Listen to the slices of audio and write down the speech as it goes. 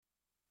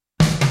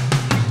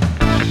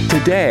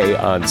Today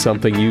on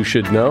Something You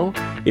Should Know,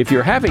 if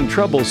you're having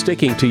trouble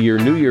sticking to your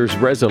New Year's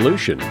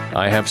resolution,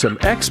 I have some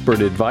expert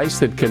advice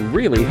that can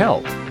really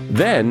help.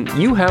 Then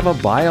you have a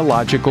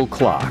biological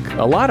clock,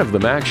 a lot of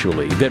them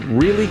actually, that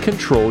really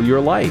control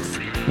your life.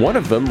 One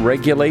of them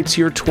regulates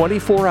your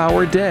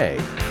 24-hour day.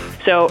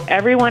 So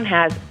everyone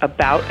has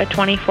about a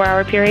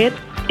 24-hour period.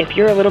 If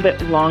you're a little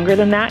bit longer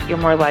than that, you're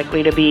more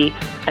likely to be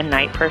a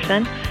night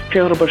person. If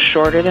you're a little bit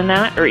shorter than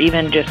that, or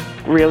even just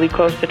really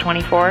close to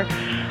 24,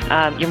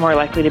 you're more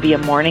likely to be a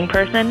morning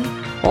person.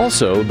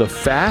 Also, the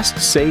fast,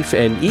 safe,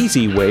 and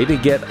easy way to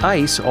get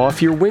ice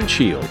off your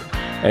windshield,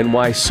 and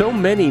why so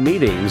many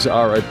meetings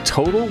are a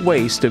total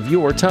waste of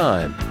your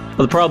time. Well,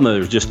 the problem is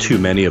there's just too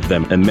many of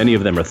them, and many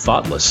of them are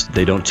thoughtless.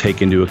 They don't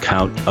take into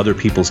account other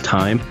people's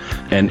time,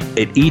 and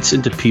it eats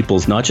into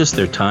people's, not just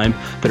their time,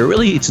 but it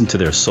really eats into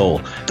their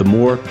soul. The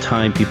more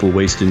time people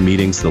waste in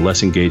meetings, the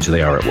less engaged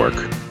they are at work.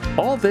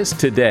 All this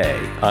today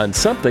on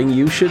Something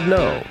You Should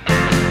Know.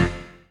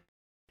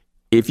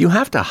 If you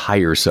have to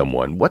hire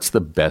someone, what's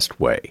the best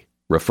way?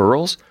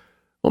 Referrals?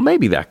 Well,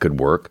 maybe that could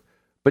work.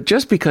 But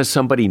just because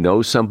somebody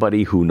knows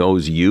somebody who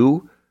knows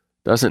you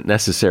doesn't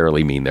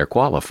necessarily mean they're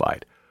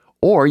qualified.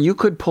 Or you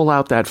could pull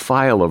out that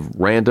file of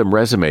random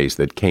resumes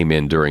that came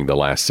in during the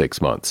last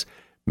 6 months.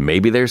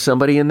 Maybe there's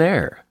somebody in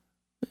there.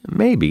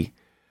 Maybe.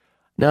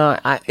 Now,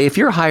 if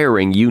you're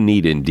hiring, you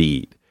need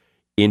Indeed.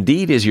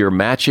 Indeed is your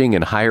matching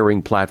and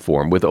hiring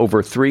platform with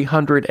over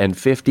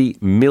 350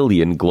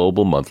 million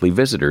global monthly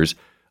visitors,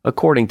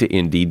 according to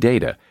Indeed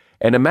data,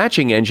 and a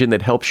matching engine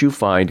that helps you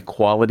find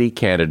quality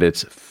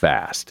candidates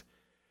fast.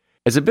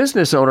 As a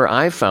business owner,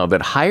 I've found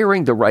that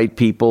hiring the right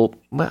people,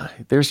 well,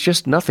 there's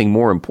just nothing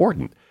more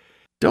important.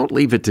 Don't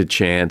leave it to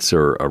chance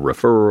or a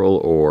referral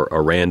or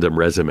a random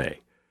resume.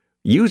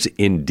 Use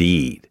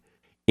Indeed.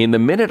 In the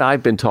minute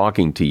I've been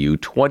talking to you,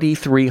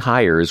 23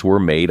 hires were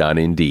made on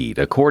Indeed,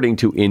 according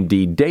to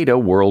Indeed data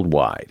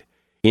worldwide.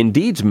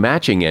 Indeed's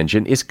matching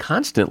engine is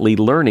constantly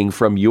learning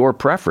from your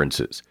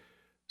preferences.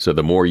 So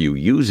the more you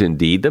use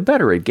Indeed, the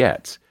better it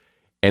gets.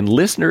 And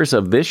listeners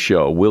of this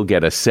show will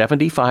get a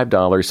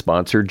 $75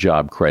 sponsored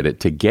job credit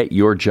to get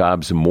your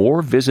jobs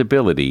more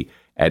visibility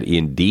at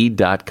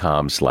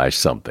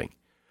Indeed.com/something.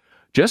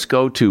 Just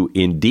go to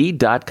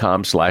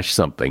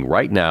Indeed.com/something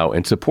right now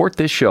and support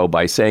this show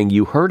by saying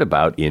you heard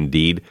about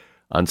Indeed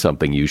on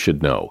Something You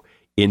Should Know.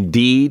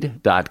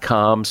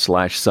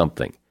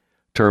 Indeed.com/something.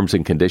 Terms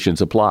and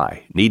conditions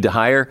apply. Need to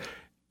hire?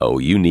 Oh,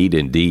 you need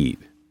Indeed.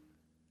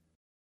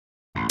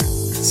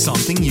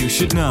 Something you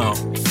should know.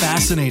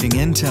 Fascinating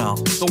intel,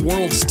 the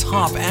world's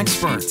top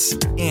experts,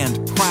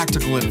 and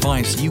practical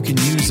advice you can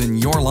use in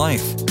your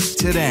life.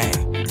 Today,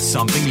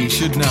 Something You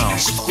Should Know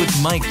with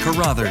Mike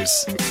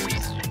Carruthers.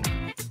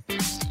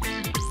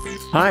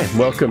 Hi,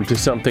 welcome to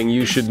Something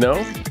You Should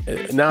Know.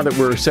 Now that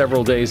we're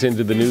several days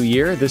into the new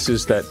year, this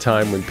is that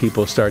time when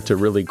people start to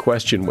really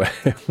question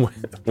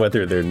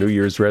whether their New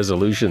Year's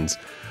resolutions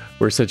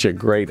were such a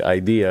great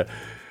idea.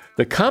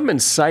 The common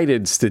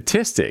cited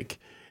statistic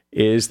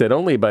is that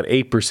only about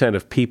 8%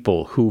 of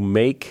people who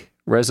make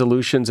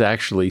resolutions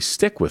actually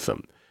stick with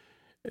them,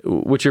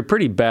 which are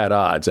pretty bad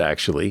odds,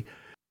 actually.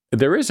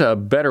 There is a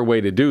better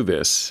way to do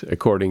this,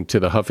 according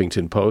to the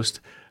Huffington Post.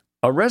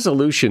 A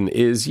resolution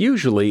is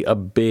usually a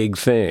big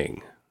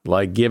thing,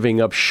 like giving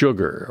up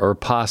sugar or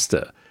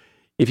pasta.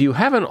 If you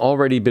haven't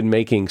already been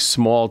making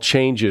small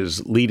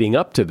changes leading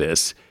up to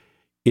this,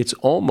 it's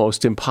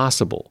almost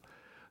impossible.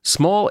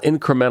 Small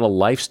incremental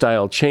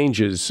lifestyle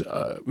changes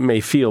may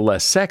feel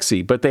less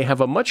sexy, but they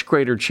have a much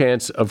greater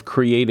chance of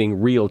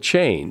creating real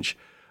change,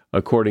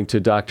 according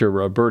to Dr.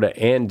 Roberta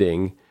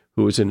Anding,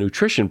 who is a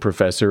nutrition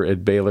professor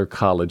at Baylor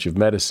College of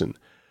Medicine.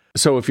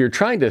 So if you're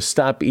trying to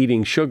stop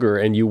eating sugar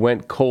and you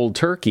went cold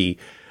turkey,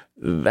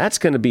 that's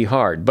going to be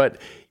hard. But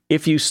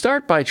if you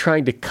start by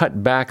trying to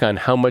cut back on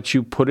how much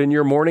you put in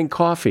your morning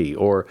coffee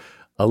or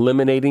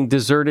eliminating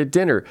dessert at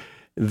dinner,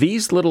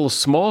 these little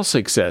small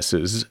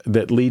successes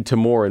that lead to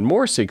more and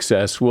more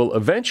success will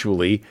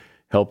eventually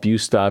help you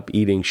stop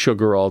eating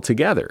sugar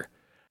altogether.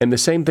 And the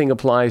same thing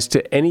applies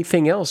to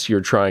anything else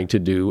you're trying to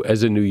do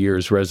as a New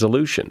Year's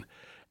resolution.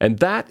 And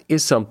that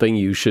is something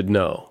you should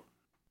know.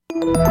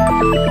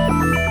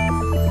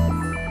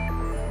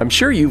 I'm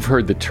sure you've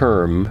heard the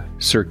term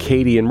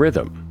circadian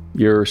rhythm.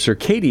 Your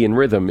circadian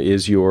rhythm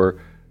is your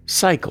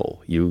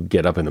cycle. You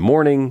get up in the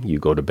morning, you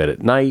go to bed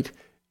at night.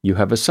 You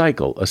have a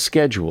cycle, a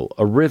schedule,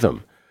 a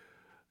rhythm.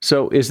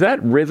 So is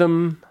that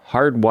rhythm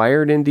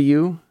hardwired into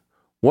you?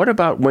 What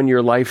about when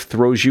your life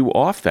throws you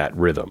off that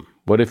rhythm?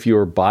 What if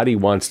your body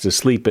wants to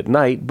sleep at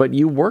night, but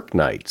you work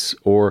nights?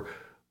 Or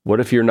what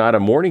if you're not a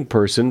morning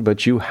person,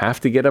 but you have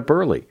to get up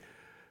early?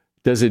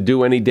 Does it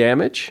do any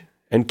damage?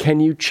 And can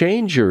you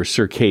change your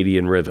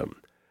circadian rhythm?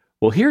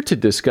 Well, here to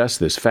discuss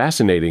this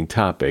fascinating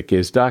topic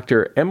is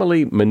Dr.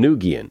 Emily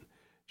Manoogian.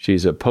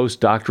 She's a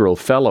postdoctoral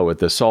fellow at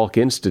the Salk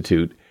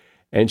Institute,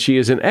 and she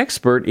is an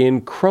expert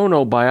in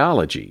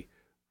chronobiology,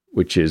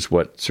 which is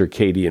what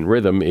circadian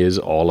rhythm is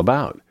all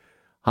about.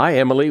 Hi,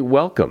 Emily.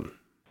 Welcome.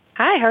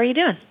 Hi, how are you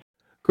doing?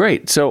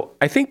 Great. So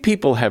I think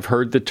people have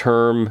heard the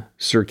term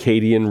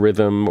circadian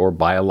rhythm or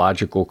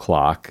biological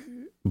clock,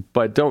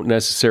 but don't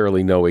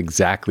necessarily know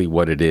exactly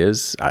what it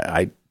is.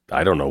 I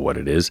don't know what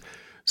it is.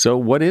 So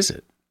what is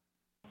it?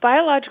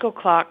 Biological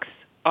clocks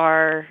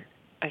are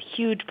a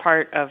huge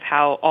part of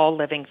how all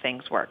living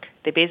things work.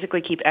 They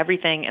basically keep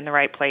everything in the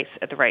right place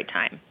at the right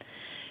time.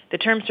 The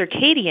term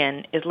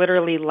circadian is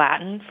literally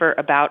Latin for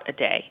about a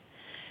day.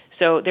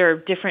 So there are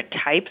different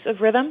types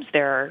of rhythms.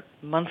 There are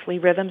monthly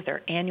rhythms, there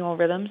are annual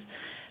rhythms,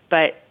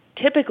 but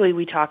typically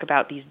we talk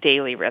about these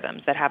daily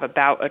rhythms that have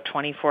about a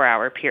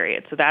 24-hour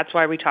period. So that's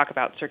why we talk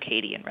about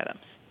circadian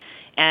rhythms.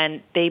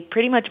 And they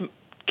pretty much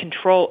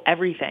control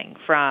everything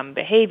from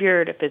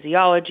behavior to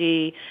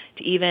physiology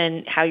to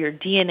even how your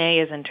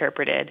DNA is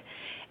interpreted.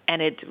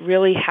 And it's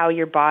really how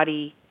your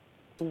body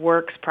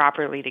works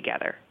properly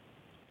together.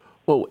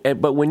 Well,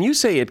 but when you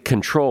say it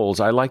controls,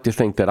 I like to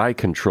think that I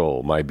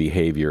control my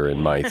behavior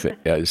and my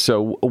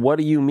so what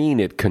do you mean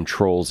it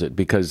controls it?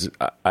 Because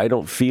I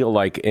don't feel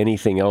like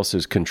anything else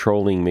is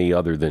controlling me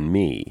other than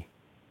me.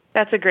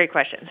 That's a great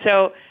question.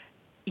 So,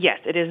 yes,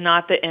 it is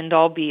not the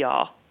end-all,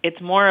 be-all. It's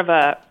more of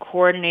a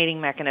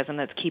coordinating mechanism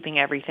that's keeping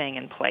everything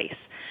in place.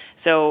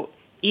 So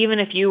even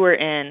if you were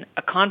in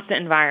a constant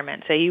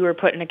environment, say you were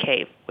put in a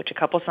cave, which a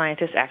couple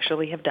scientists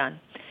actually have done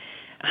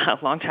a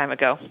long time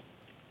ago,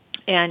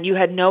 and you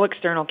had no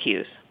external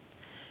cues,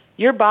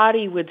 your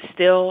body would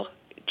still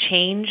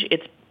change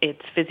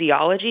its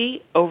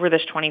physiology over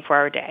this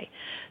 24-hour day.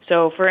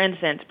 So, for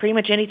instance, pretty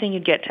much anything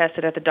you'd get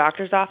tested at the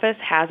doctor's office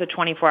has a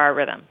 24-hour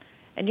rhythm,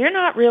 and you're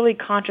not really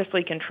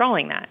consciously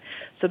controlling that.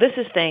 So this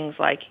is things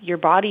like your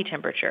body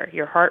temperature,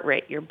 your heart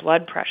rate, your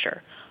blood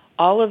pressure.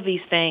 All of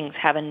these things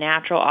have a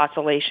natural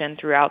oscillation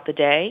throughout the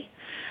day.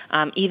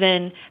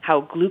 Even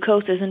how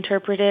glucose is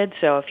interpreted.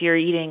 So if you're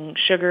eating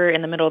sugar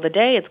in the middle of the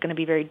day, it's going to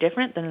be very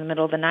different than in the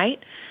middle of the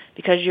night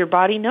because your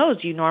body knows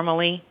you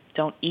normally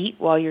don't eat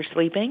while you're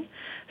sleeping.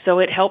 So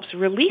it helps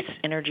release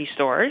energy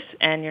stores,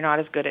 and you're not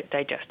as good at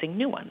digesting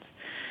new ones.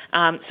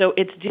 So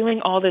it's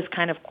doing all this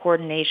kind of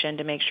coordination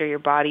to make sure your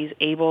body's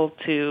able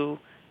to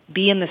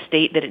be in the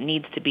state that it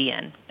needs to be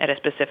in at a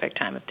specific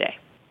time of day.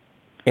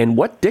 And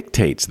what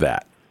dictates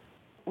that?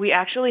 We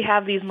actually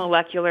have these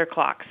molecular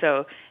clocks.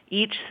 So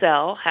each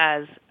cell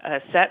has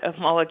a set of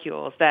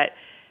molecules that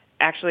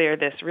actually are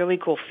this really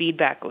cool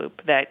feedback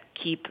loop that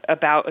keep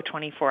about a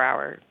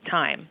 24-hour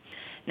time.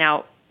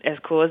 Now, as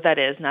cool as that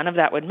is, none of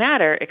that would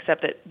matter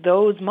except that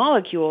those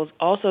molecules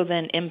also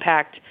then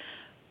impact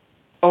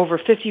over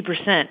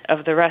 50%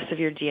 of the rest of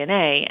your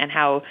DNA and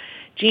how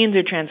genes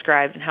are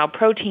transcribed and how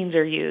proteins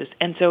are used.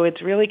 And so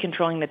it's really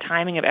controlling the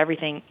timing of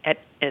everything at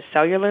a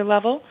cellular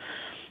level.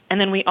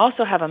 And then we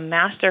also have a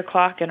master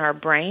clock in our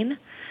brain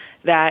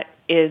that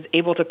is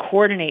able to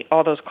coordinate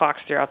all those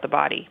clocks throughout the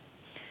body.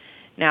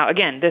 Now,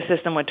 again, this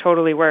system would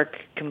totally work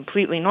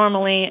completely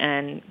normally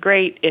and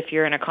great if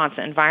you're in a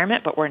constant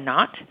environment, but we're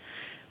not.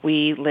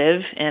 We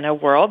live in a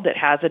world that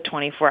has a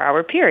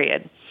 24-hour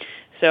period.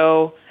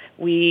 So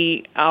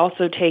we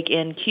also take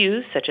in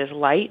cues such as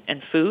light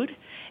and food,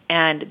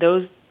 and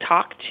those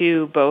talk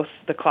to both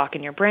the clock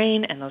in your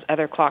brain and those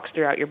other clocks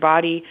throughout your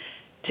body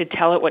to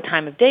tell it what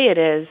time of day it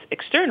is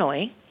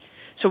externally,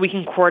 so we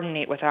can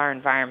coordinate with our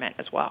environment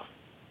as well.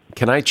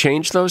 Can I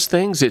change those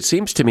things? It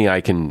seems to me I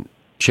can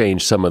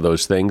change some of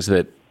those things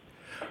that,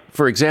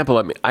 for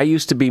example, I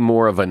used to be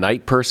more of a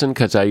night person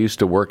because I used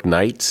to work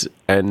nights,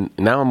 and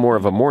now I'm more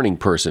of a morning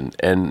person,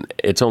 and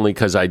it's only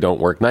because I don't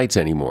work nights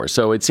anymore.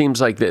 So it seems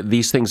like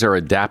these things are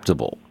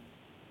adaptable.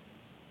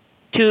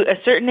 To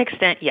a certain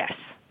extent, yes.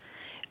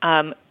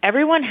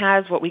 Everyone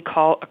has what we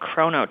call a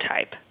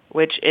chronotype,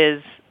 which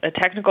is a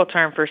technical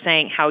term for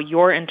saying how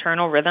your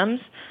internal rhythms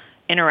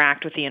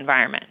interact with the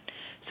environment.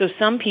 So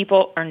some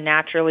people are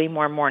naturally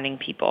more morning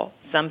people.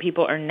 Some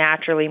people are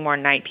naturally more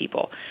night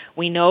people.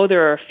 We know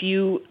there are a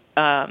few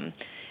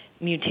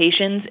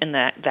mutations in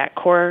that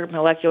core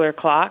molecular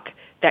clock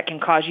that can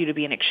cause you to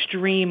be an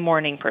extreme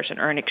morning person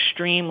or an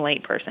extreme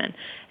late person.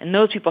 And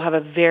those people have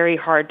a very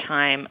hard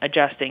time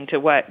adjusting to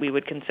what we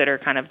would consider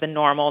kind of the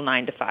normal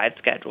 9-to-5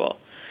 schedule.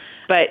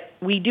 But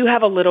we do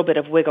have a little bit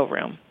of wiggle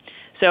room.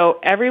 So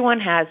everyone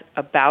has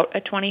about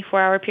a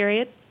 24-hour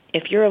period.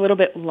 If you're a little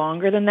bit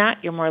longer than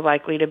that, you're more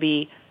likely to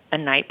be a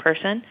night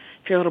person.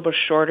 If you're a little bit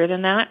shorter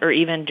than that, or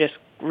even just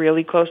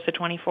really close to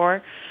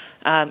 24,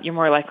 you're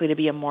more likely to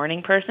be a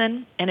morning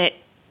person. And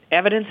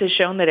evidence has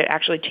shown that it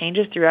actually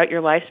changes throughout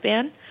your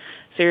lifespan.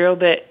 So you're a little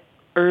bit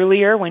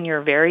earlier when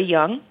you're very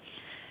young.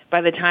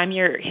 By the time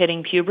you're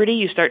hitting puberty,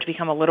 you start to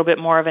become a little bit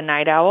more of a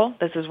night owl.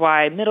 This is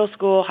why middle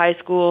school, high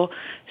school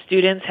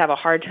students have a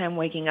hard time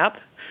waking up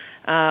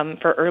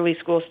for early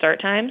school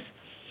start times.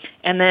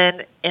 And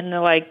then in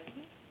the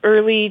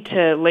early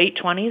to late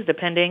 20s,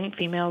 depending,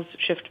 females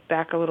shift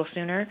back a little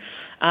sooner,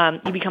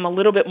 you become a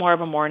little bit more of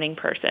a morning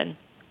person,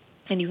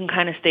 and you can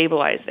kind of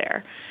stabilize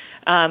there.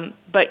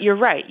 But you're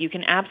right. You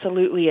can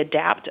absolutely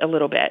adapt a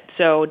little bit.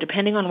 So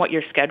depending on what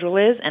your schedule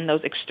is and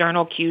those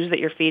external cues that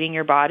you're feeding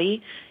your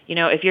body,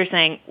 if you're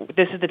saying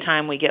this is the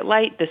time we get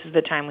light, this is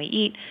the time we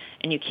eat,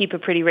 and you keep a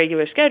pretty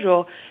regular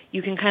schedule,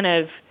 you can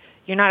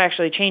you're not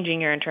actually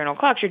changing your internal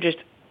clocks. You're just,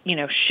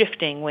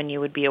 shifting when you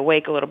would be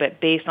awake a little bit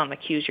based on the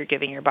cues you're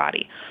giving your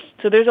body.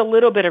 So there's a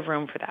little bit of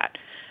room for that.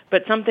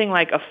 But something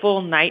like a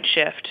full night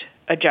shift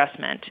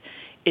adjustment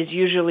is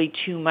usually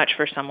too much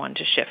for someone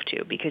to shift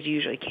to because you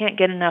usually can't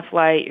get enough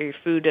light or your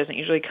food doesn't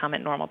usually come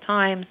at normal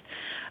times.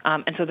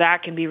 And so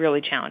that can be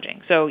really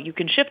challenging. So you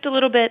can shift a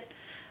little bit,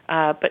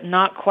 but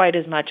not quite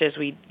as much as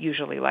we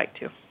usually like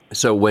to.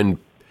 So when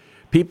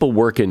people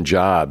work in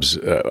jobs,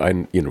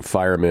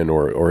 firemen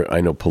or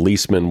I know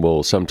policemen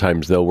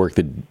they'll work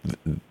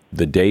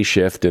the day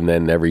shift and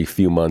then every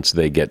few months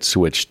they get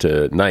switched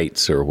to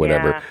nights or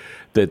whatever.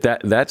 Yeah.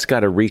 That's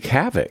got to wreak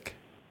havoc.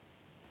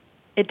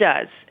 It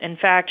does. In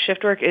fact,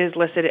 shift work is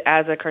listed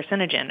as a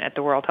carcinogen at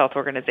the World Health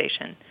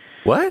Organization.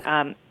 What?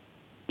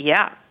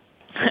 Yeah.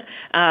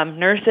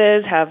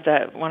 Nurses have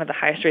one of the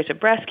highest rates of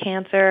breast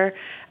cancer.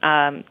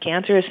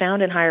 Cancer is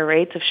found in higher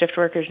rates of shift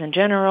workers in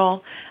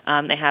general.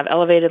 They have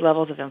elevated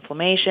levels of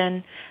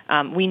inflammation.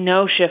 We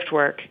know shift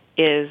work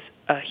is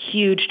a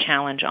huge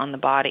challenge on the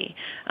body.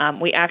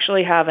 We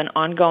actually have an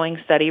ongoing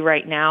study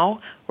right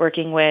now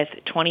working with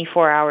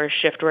 24-hour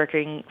shift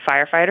working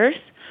firefighters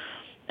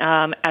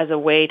as a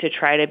way to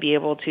try to be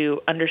able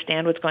to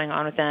understand what's going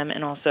on with them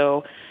and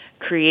also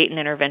create an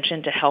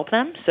intervention to help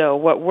them. So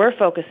what we're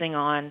focusing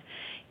on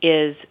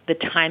is the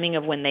timing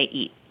of when they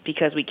eat,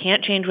 because we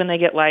can't change when they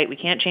get light, we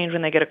can't change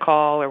when they get a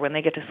call or when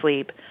they get to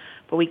sleep,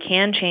 but we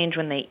can change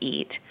when they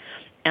eat.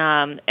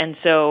 And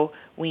so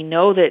we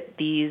know that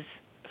these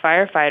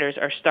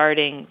firefighters are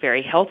starting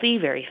very healthy,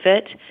 very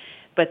fit,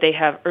 but they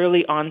have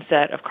early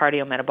onset of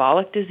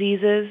cardiometabolic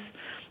diseases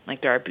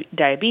like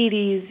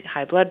diabetes,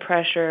 high blood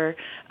pressure,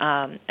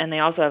 and they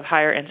also have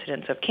higher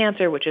incidence of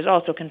cancer, which is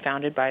also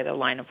confounded by the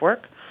line of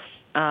work.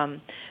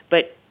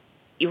 But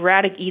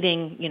erratic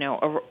eating,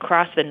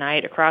 across the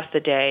night, across the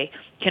day,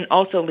 can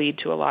also lead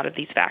to a lot of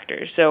these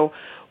factors. So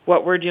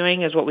what we're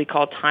doing is what we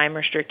call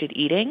time-restricted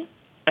eating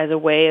as a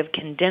way of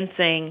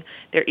condensing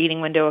their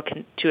eating window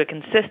to a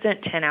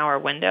consistent 10-hour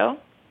window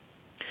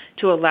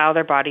to allow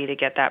their body to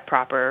get that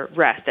proper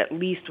rest, at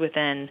least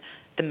within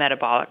the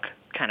metabolic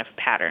kind of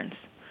patterns.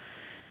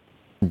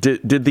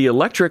 Did the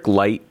electric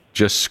light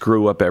just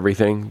screw up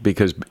everything?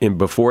 Because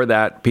before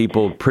that,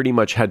 people pretty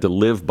much had to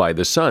live by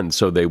the sun.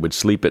 So they would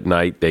sleep at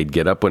night. They'd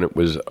get up when it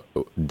was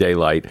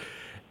daylight.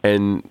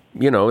 And,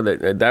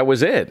 that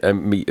was it. I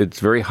mean, it's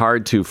very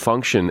hard to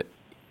function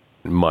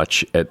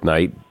much at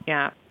night.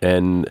 Yeah.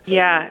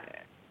 Yeah.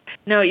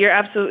 No, you're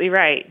absolutely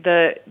right.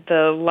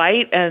 The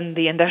light and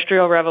the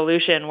Industrial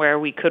Revolution, where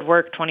we could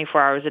work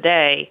 24 hours a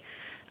day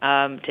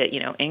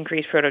to,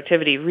 increase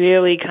productivity,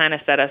 really kind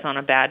of set us on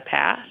a bad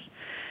path.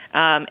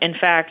 In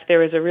fact, there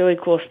was a really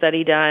cool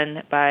study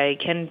done by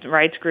Ken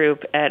Wright's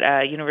group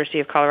at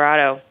University of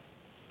Colorado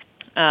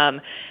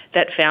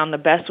that found the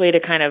best way to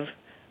kind of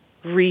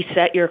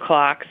reset your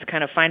clocks,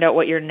 kind of find out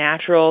what your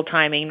natural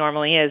timing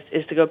normally is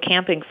to go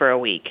camping for a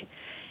week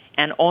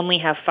and only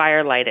have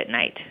firelight at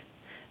night.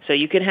 So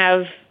you can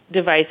have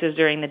devices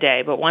during the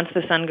day, but once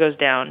the sun goes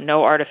down,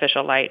 no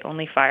artificial light,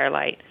 only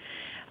firelight.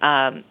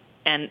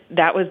 And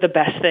that was the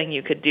best thing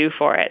you could do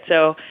for it.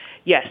 So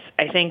yes,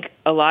 I think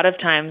a lot of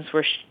times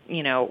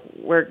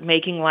we're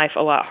making life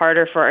a lot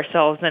harder for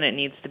ourselves than it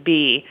needs to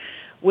be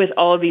with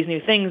all of these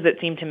new things that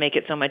seem to make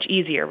it so much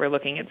easier. We're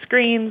looking at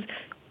screens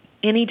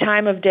any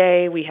time of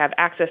day. We have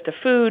access to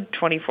food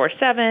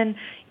 24/7.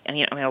 And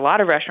a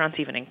lot of restaurants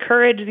even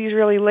encourage these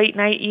really late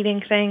night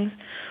eating things.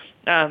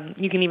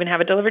 You can even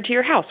have it delivered to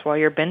your house while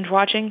you're binge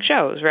watching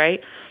shows,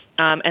 right?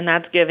 And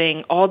that's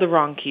giving all the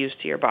wrong cues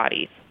to your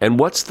body. And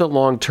what's the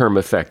long-term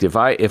effect? If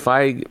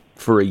I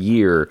for a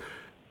year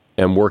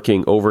am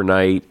working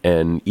overnight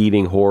and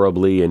eating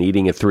horribly and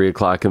eating at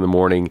 3:00 in the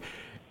morning,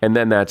 and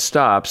then that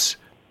stops,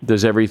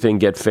 does everything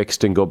get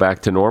fixed and go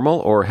back to normal,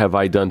 or have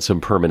I done some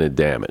permanent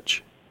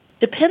damage?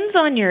 Depends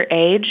on your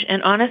age,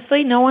 and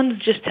honestly, no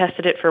one's just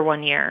tested it for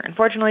 1 year.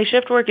 Unfortunately,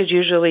 shift work is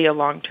usually a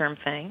long-term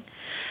thing.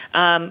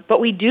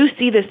 But we do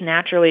see this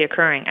naturally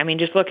occurring. I mean,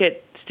 just look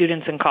at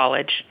students in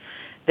college.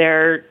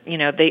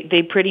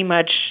 They pretty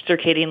much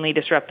circadianly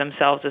disrupt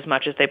themselves as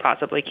much as they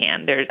possibly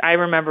can. I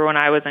remember when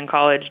I was in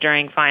college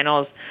during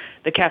finals,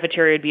 the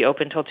cafeteria would be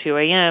open till 2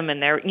 a.m.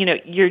 and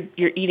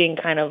you're eating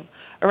kind of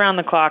around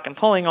the clock and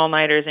pulling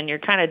all-nighters, and you're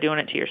kind of doing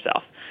it to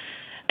yourself.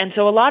 And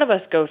so a lot of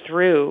us go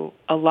through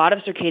a lot of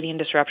circadian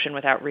disruption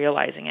without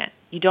realizing it.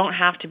 You don't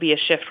have to be a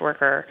shift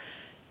worker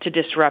to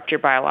disrupt your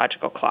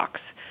biological clocks.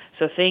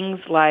 So things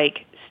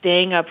like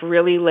staying up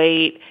really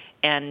late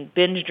and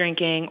binge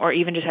drinking, or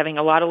even just having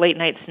a lot of late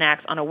night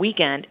snacks on a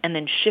weekend and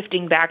then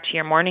shifting back to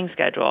your morning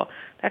schedule,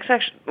 that's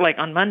actually like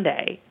on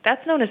Monday.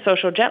 That's known as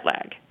social jet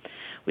lag.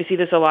 We see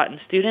this a lot in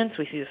students.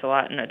 We see this a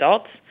lot in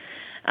adults.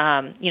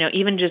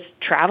 Even just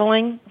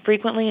traveling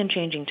frequently and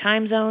changing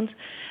time zones.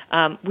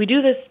 We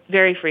do this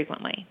very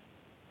frequently.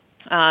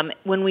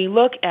 When we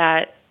look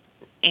at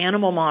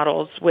animal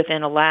models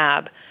within a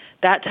lab,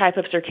 that type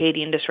of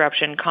circadian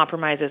disruption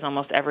compromises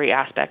almost every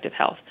aspect of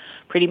health.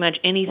 Pretty much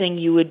anything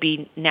you would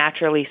be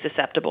naturally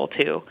susceptible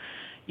to,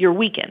 you're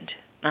weakened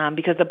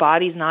because the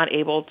body's not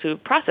able to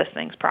process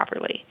things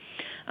properly.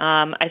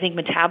 I think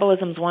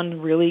metabolism is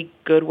one really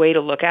good way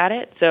to look at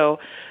it. So,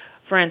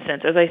 for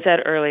instance, as I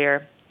said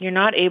earlier, you're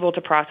not able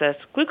to process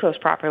glucose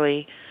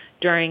properly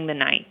during the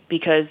night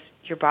because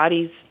your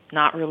body's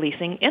not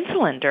releasing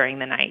insulin during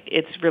the night.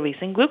 It's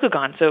releasing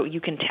glucagon, so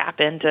you can tap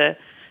into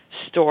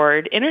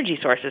stored energy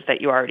sources that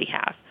you already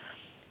have.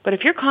 But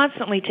if you're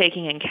constantly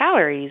taking in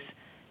calories,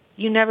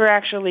 you never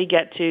actually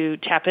get to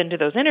tap into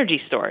those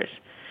energy stores.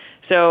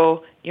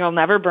 So you'll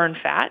never burn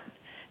fat,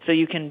 so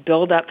you can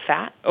build up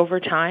fat over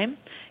time.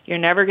 You're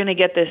never going to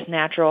get this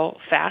natural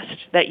fast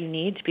that you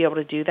need to be able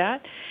to do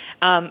that.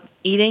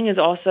 Eating is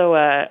also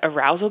a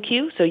arousal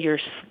cue, so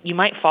you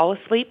might fall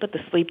asleep, but the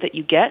sleep that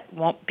you get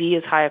won't be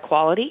as high a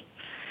quality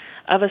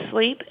of a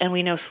sleep, and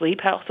we know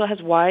sleep also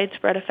has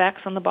widespread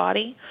effects on the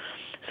body.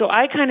 So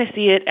I kind of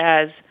see it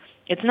as,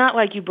 it's not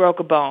like you broke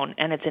a bone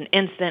and it's an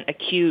instant,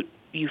 acute,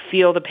 you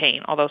feel the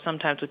pain, although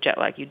sometimes with jet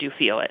lag you do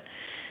feel it.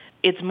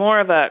 It's more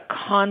of a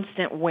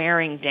constant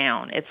wearing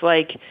down. It's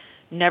like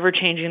never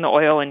changing the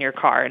oil in your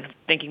car and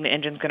thinking the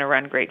engine's going to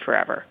run great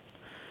forever.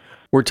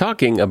 We're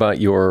talking about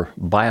your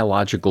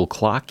biological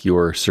clock,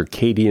 your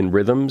circadian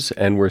rhythms,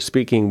 and we're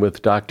speaking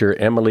with Dr.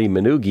 Emily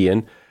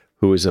Manoogian,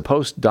 who is a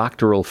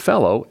postdoctoral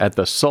fellow at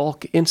the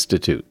Salk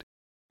Institute.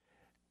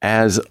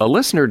 As a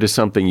listener to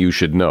Something You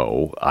Should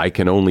Know, I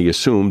can only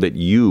assume that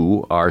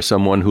you are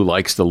someone who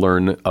likes to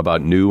learn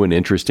about new and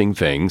interesting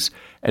things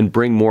and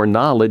bring more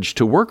knowledge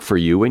to work for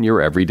you in your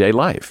everyday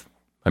life.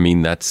 I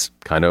mean, that's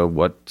kind of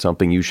what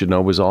Something You Should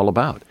Know is all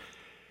about.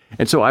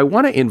 And so I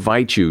want to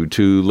invite you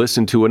to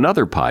listen to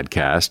another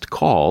podcast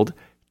called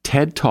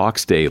TED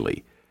Talks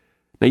Daily.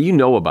 Now, you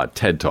know about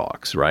TED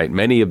Talks, right?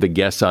 Many of the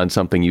guests on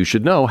Something You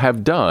Should Know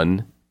have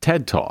done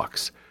TED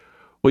Talks.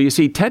 Well, you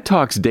see, TED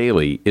Talks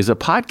Daily is a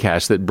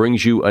podcast that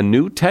brings you a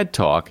new TED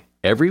Talk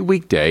every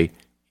weekday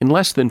in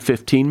less than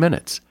 15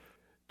 minutes.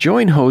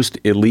 Join host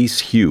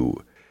Elise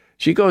Hu.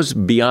 She goes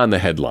beyond the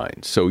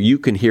headlines, so you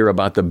can hear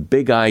about the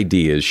big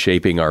ideas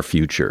shaping our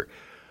future.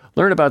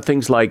 Learn about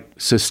things like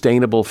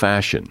sustainable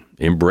fashion,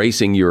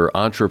 embracing your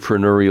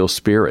entrepreneurial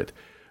spirit,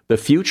 the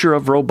future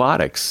of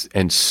robotics,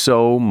 and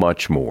so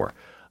much more.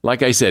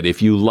 Like I said,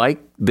 if you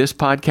like this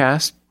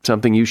podcast,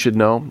 Something You Should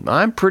Know,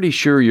 I'm pretty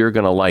sure you're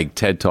going to like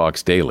TED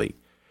Talks Daily.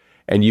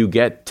 And you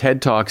get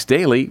TED Talks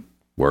Daily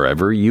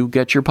wherever you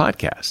get your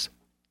podcasts.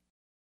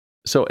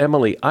 So,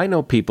 Emily, I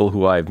know people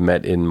who I've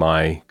met in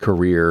my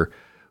career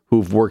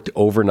who've worked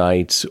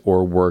overnights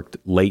or worked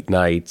late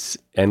nights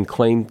and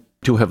claim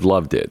to have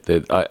loved it.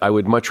 That I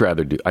would much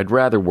rather do. I'd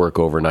rather work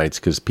overnights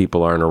because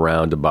people aren't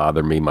around to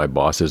bother me. My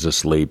boss is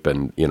asleep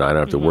and, I don't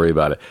have to worry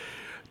about it.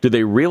 Do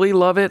they really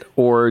love it,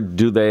 or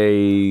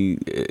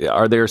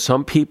are there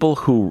some people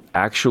who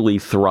actually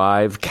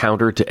thrive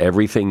counter to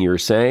everything you're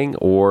saying,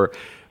 or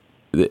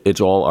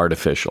it's all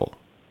artificial?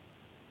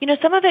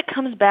 Some of it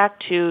comes back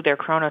to their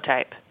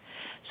chronotype.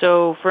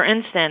 So, for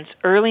instance,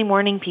 early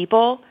morning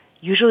people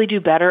usually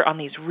do better on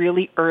these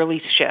really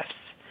early shifts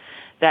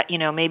that,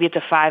 maybe it's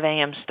a 5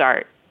 a.m.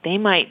 start. They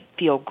might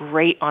feel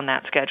great on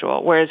that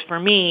schedule. Whereas for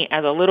me,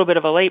 as a little bit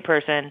of a late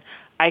person,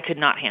 I could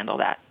not handle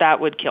that. That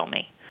would kill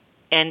me.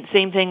 And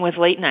same thing with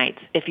late nights.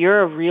 If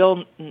you're a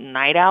real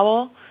night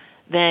owl,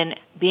 then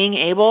being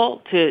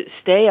able to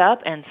stay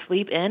up and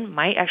sleep in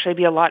might actually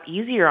be a lot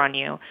easier on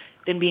you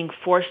than being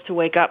forced to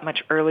wake up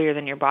much earlier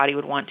than your body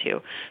would want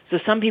to. So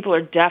some people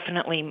are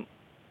definitely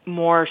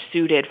more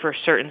suited for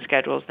certain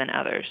schedules than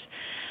others.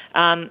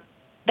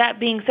 That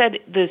being said,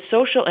 the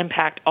social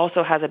impact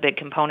also has a big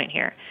component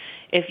here.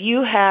 If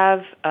you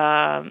have,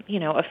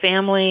 a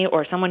family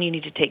or someone you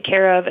need to take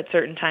care of at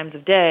certain times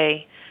of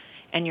day,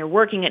 and you're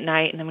working at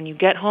night, and then when you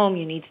get home,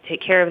 you need to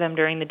take care of them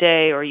during the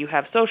day, or you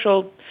have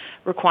social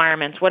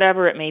requirements,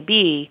 whatever it may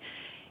be,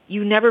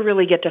 you never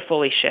really get to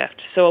fully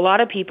shift. So a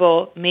lot of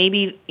people,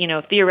 maybe,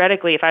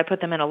 theoretically, if I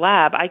put them in a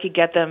lab, I could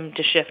get them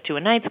to shift to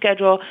a night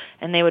schedule,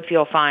 and they would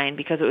feel fine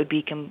because it would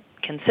be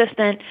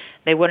consistent.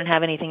 They wouldn't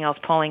have anything else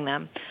pulling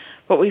them.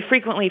 What we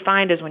frequently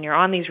find is when you're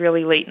on these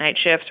really late night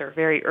shifts or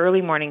very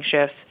early morning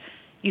shifts,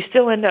 you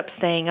still end up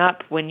staying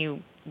up when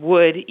you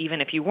would, even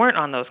if you weren't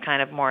on those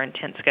kind of more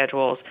intense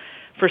schedules,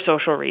 for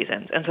social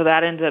reasons. And so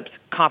that ends up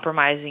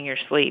compromising your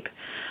sleep.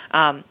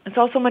 It's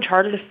also much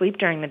harder to sleep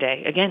during the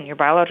day. Again, your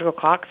biological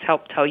clocks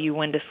help tell you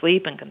when to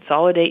sleep and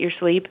consolidate your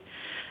sleep.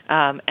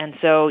 And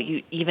so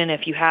even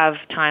if you have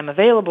time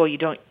available, you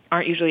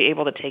aren't usually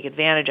able to take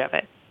advantage of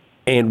it.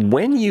 And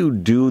when you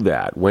do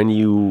that, when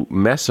you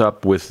mess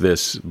up with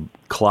this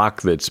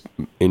clock that's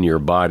in your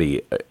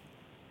body,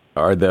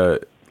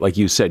 like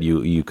you said,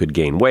 you could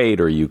gain weight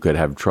or you could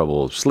have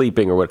trouble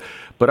sleeping or what,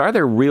 but are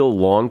there real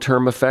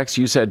long-term effects?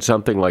 You said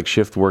something like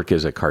shift work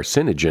is a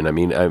carcinogen. I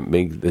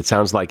mean, it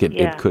sounds like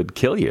it could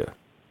kill you.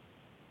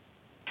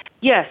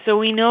 Yeah, so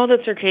we know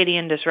that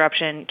circadian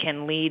disruption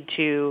can lead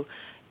to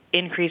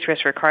increased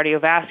risk for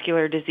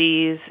cardiovascular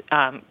disease,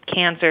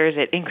 cancers.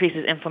 It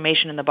increases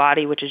inflammation in the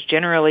body, which is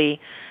generally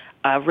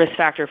a risk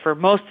factor for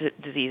most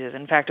diseases.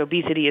 In fact,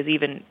 obesity is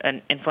even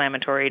an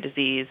inflammatory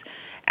disease,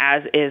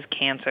 as is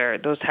cancer,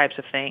 those types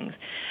of things.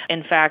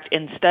 In fact,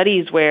 in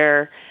studies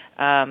where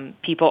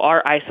people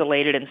are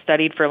isolated and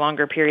studied for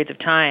longer periods of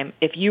time,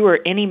 if you or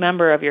any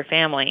member of your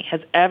family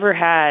has ever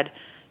had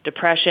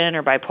depression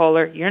or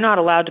bipolar, you're not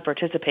allowed to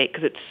participate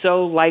because it's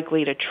so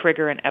likely to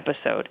trigger an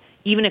episode,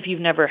 even if you've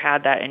never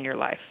had that in your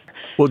life.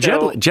 Well,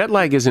 jet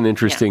lag is an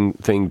interesting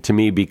thing to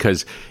me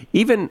because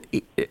even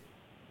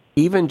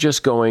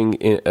just going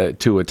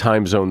to a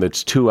time zone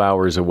that's 2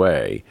 hours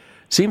away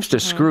seems to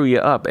screw you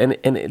up. And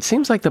it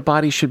seems like the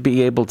body should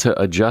be able to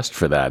adjust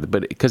for that.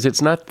 But because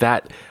it's not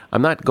that,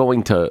 I'm not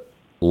going to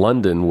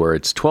London where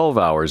it's 12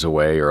 hours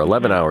away or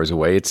 11 hours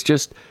away. It's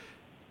just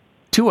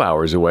 2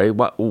 hours away.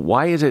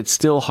 Why is it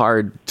still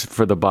hard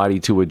for the body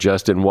to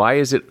adjust? And why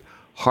is it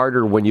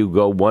harder when you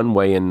go one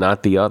way and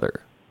not the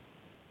other?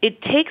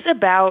 It takes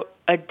about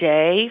a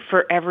day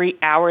for every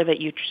hour that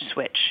you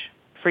switch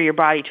for your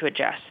body to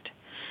adjust.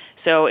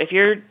 So if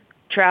you're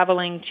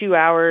traveling 2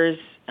 hours,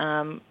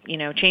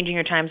 changing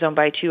your time zone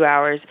by 2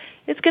 hours,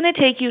 it's going to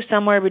take you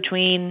somewhere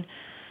between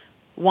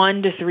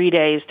 1 to 3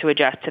 days to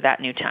adjust to that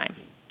new time.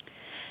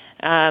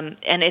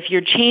 And if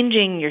you're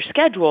changing your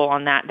schedule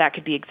on that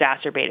could be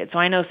exacerbated. So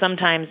I know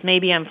sometimes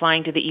maybe I'm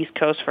flying to the East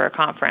Coast for a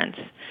conference,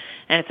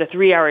 and it's a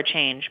 3-hour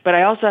change, but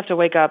I also have to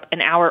wake up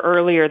an hour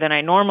earlier than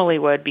I normally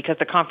would because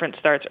the conference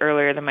starts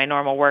earlier than my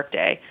normal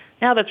workday.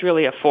 Now that's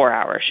really a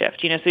 4-hour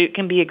shift, so it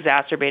can be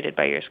exacerbated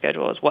by your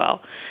schedule as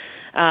well.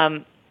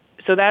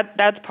 So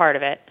that's part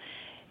of it.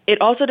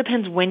 It also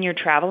depends when you're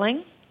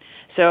traveling.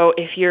 So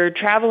if you're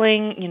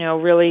traveling,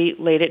 really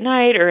late at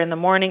night or in the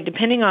morning,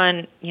 depending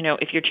on,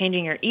 if you're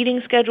changing your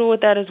eating schedule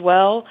with that as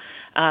well,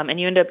 and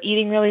you end up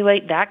eating really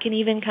late, that can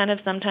even kind of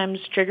sometimes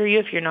trigger you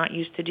if you're not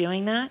used to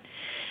doing that.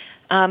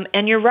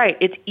 And you're right,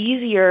 it's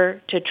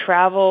easier to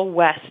travel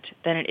west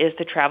than it is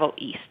to travel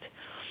east.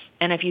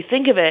 And if you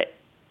think of it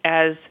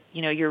as,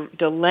 you're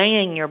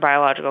delaying your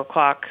biological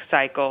clock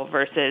cycle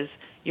versus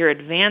you're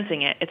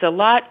advancing it, it's a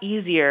lot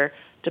easier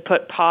to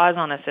put pause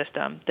on a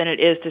system than it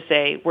is to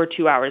say we're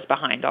 2 hours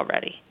behind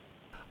already.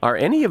 Are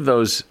any of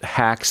those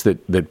hacks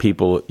that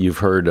people you've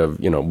heard of,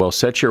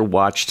 set your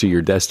watch to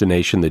your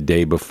destination the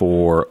day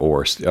before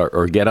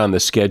or get on the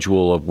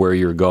schedule of where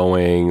you're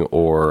going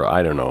or,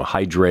 I don't know,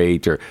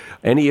 hydrate or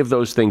any of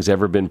those things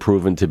ever been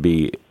proven to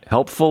be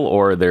helpful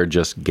or they're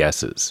just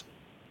guesses?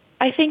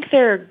 I think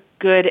they're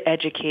good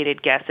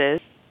educated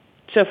guesses.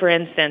 So for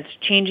instance,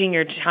 changing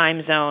your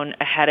time zone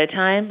ahead of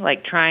time,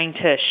 like trying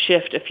to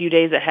shift a few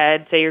days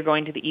ahead, say you're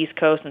going to the East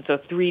Coast, and so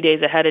 3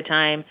 days ahead of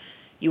time,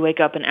 you wake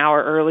up an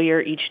hour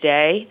earlier each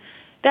day,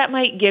 that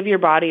might give your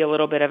body a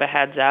little bit of a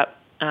heads up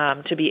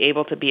to be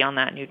able to be on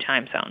that new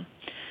time zone.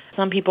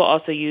 Some people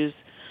also use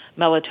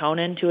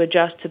melatonin to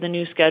adjust to the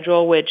new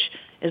schedule, which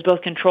is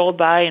both controlled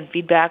by and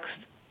feedbacks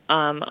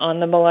on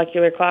the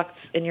molecular clocks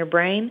in your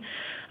brain,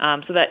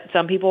 so that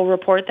some people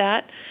report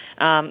that.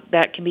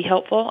 That can be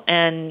helpful,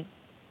 and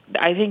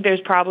I think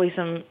there's probably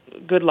some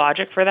good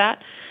logic for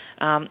that,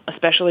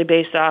 especially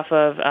based off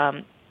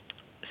of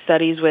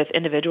studies with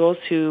individuals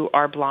who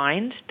are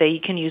blind. They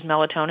can use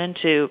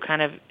melatonin to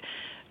kind of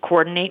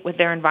coordinate with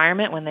their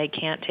environment when they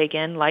can't take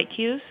in light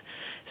cues.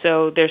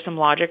 So there's some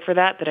logic for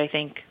that I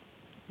think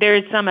there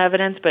is some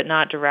evidence, but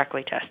not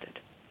directly tested.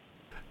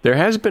 There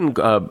has been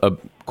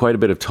quite a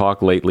bit of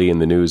talk lately in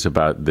the news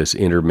about this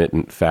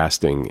intermittent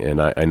fasting,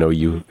 and I know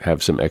you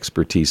have some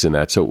expertise in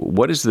that. So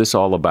what is this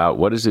all about?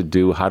 What does it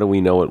do? How do we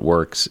know it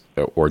works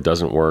or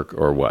doesn't work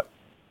or what?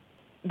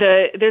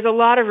 There's a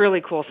lot of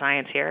really cool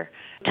science here.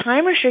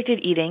 Time-restricted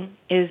eating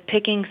is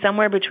picking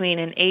somewhere between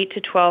an 8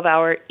 to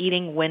 12-hour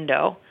eating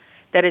window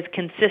that is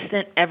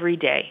consistent every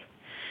day.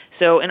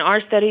 So in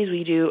our studies,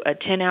 we do a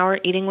 10-hour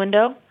eating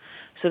window.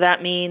 So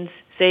that means,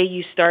 say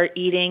you start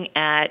eating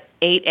at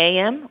 8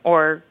 a.m.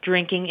 or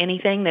drinking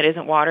anything that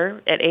isn't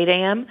water at 8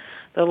 a.m.,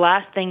 the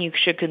last thing you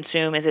should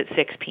consume is at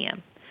 6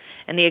 p.m.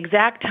 And the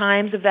exact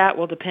times of that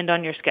will depend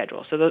on your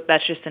schedule. So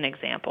that's just an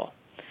example.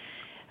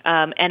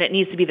 And it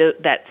needs to be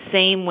that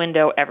same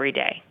window every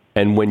day.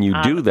 And when you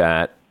do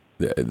that,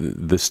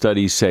 the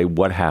studies say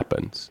what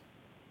happens?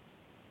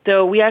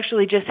 So we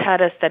actually just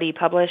had a study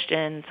published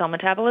in Cell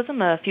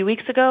Metabolism a few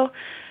weeks ago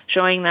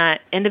showing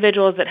that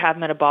individuals that have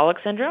metabolic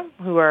syndrome,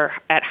 who are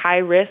at high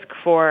risk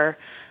for,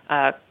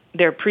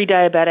 they're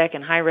pre-diabetic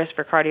and high risk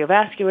for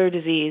cardiovascular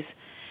disease,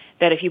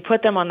 that if you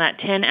put them on that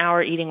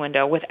 10-hour eating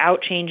window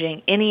without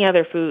changing any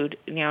other food,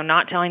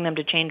 not telling them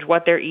to change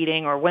what they're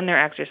eating or when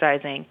they're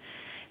exercising,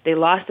 they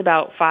lost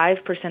about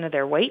 5% of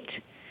their weight.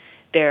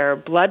 Their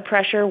blood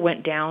pressure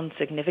went down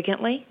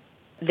significantly.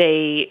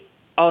 They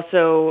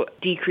also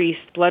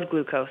decreased blood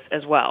glucose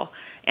as well,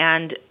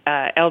 and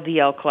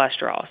LDL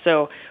cholesterol.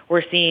 So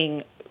we're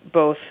seeing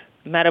both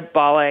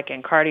metabolic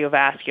and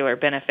cardiovascular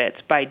benefits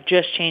by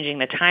just changing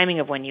the timing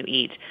of when you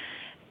eat,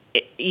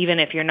 even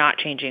if you're not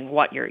changing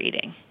what you're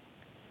eating.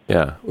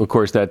 Yeah, of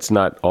course, that's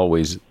not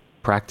always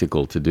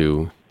practical to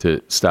do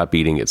to stop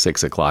eating at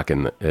 6 o'clock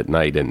at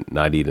night and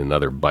not eat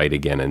another bite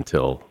again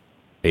until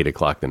 8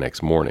 o'clock the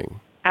next morning.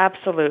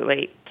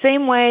 Absolutely.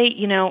 Same way,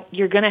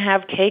 you're going to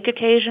have cake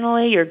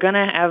occasionally. You're going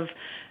to have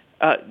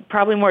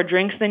probably more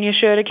drinks than you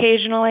should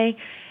occasionally.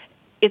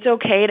 It's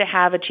okay to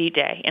have a cheat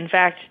day. In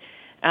fact,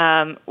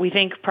 we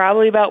think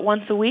probably about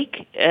once a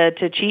week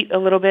to cheat a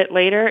little bit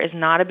later is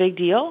not a big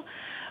deal.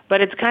 But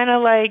it's kind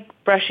of like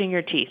brushing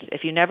your teeth.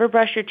 If you never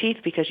brush your teeth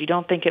because you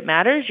don't think it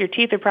matters, your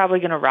teeth are probably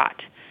going to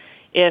rot.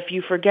 If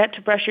you forget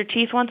to brush your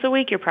teeth once a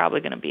week, you're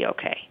probably going to be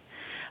okay.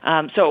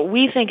 So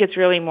we think it's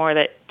really more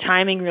that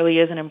timing really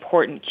is an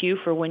important cue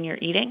for when you're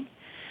eating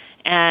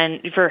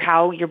and for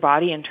how your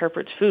body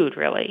interprets food,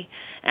 really,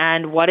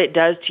 and what it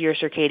does to your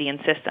circadian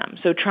system.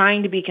 So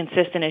trying to be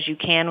consistent as you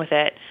can with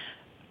it,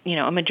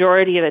 a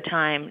majority of the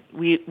time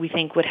we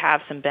think would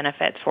have some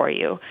benefits for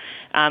you.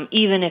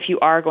 Even if you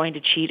are going to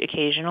cheat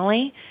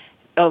occasionally,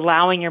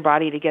 allowing your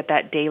body to get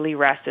that daily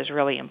rest is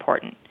really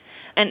important.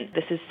 And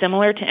this is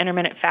similar to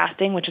intermittent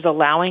fasting, which is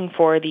allowing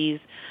for these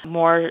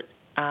more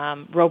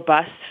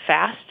robust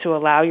fasts to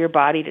allow your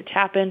body to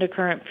tap into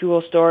current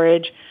fuel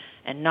storage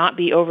and not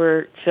be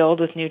overfilled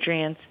with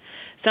nutrients.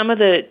 Some of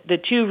the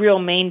two real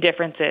main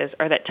differences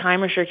are that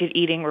time-restricted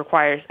eating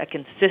requires a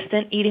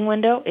consistent eating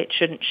window. It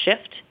shouldn't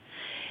shift.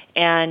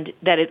 And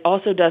that it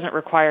also doesn't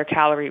require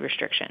calorie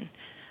restriction.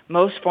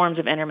 Most forms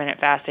of intermittent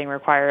fasting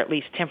require at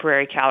least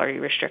temporary calorie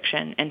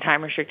restriction, and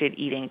time-restricted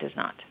eating does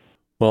not.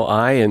 Well,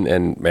 I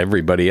and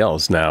everybody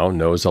else now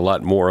knows a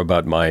lot more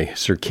about my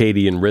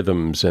circadian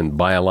rhythms and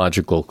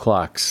biological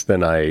clocks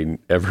than I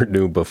ever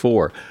knew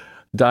before.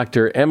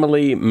 Dr.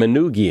 Emily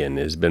Manoogian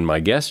has been my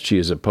guest. She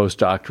is a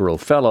postdoctoral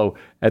fellow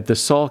at the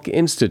Salk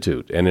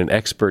Institute and an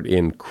expert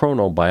in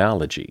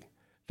chronobiology.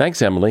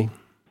 Thanks, Emily.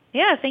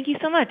 Yeah, thank you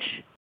so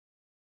much.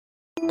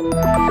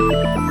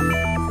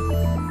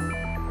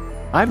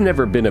 I've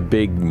never been a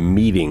big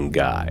meeting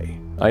guy.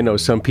 I know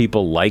some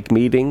people like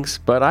meetings,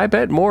 but I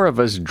bet more of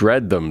us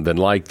dread them than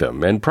like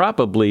them, and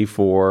probably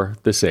for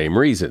the same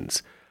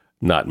reasons.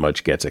 Not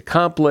much gets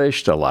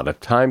accomplished, a lot of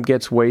time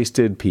gets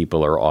wasted,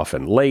 people are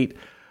often late.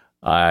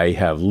 I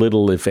have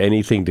little, if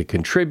anything, to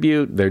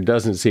contribute, there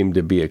doesn't seem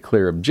to be a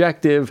clear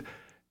objective,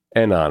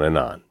 and on and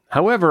on.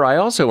 However, I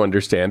also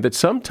understand that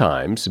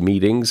sometimes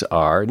meetings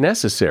are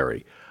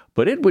necessary.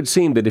 But it would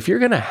seem that if you're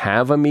going to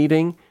have a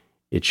meeting,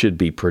 it should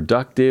be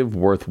productive,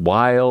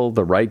 worthwhile,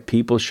 the right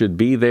people should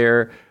be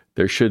there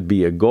should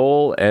be a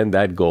goal, and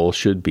that goal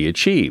should be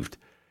achieved.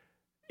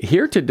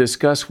 Here to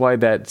discuss why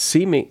that so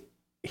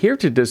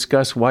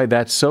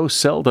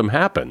seldom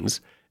happens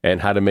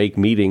and how to make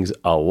meetings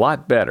a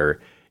lot better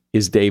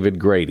is David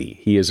Grady.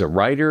 He is a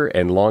writer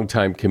and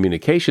longtime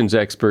communications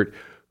expert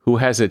who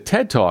has a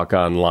TED Talk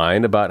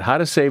online about how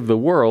to save the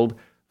world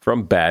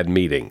from bad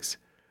meetings.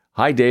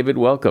 Hi, David.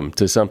 Welcome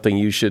to Something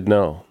You Should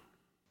Know.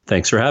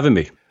 Thanks for having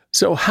me.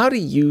 So how do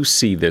you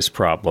see this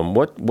problem?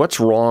 What's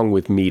wrong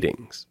with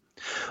meetings?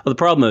 Well, the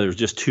problem is there's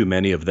just too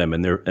many of them,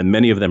 and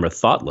many of them are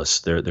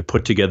thoughtless. They're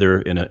put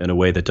together in a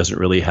way that doesn't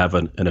really have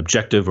an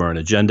objective or an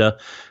agenda.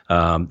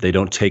 They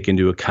don't take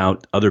into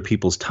account other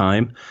people's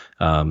time.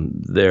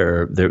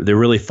 They're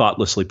really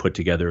thoughtlessly put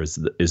together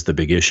is the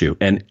big issue,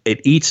 and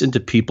it eats into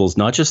people's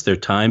not just their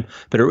time,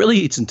 but it really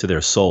eats into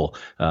their soul.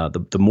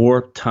 The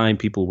more time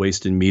people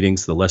waste in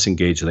meetings, the less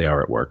engaged they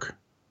are at work.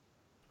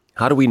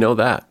 How do we know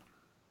that?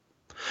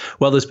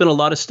 Well, there's been a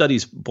lot of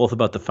studies both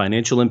about the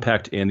financial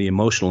impact and the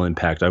emotional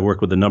impact. I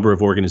work with a number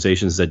of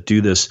organizations that do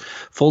this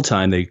full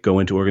time. They go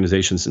into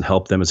organizations and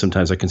help them. And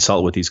sometimes I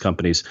consult with these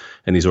companies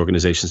and these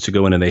organizations to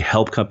go in and they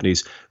help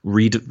companies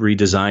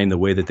redesign the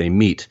way that they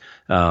meet.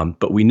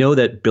 But we know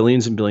that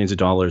billions and billions of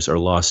dollars are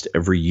lost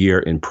every year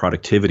in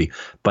productivity.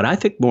 But I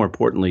think more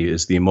importantly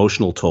is the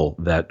emotional toll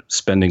that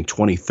spending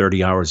 20,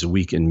 30 hours a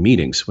week in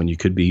meetings when you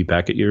could be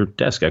back at your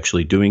desk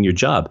actually doing your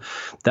job.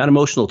 That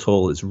emotional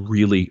toll is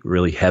really,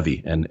 really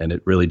heavy. And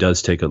it really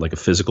does take a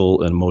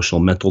physical and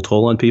emotional, mental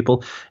toll on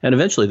people. And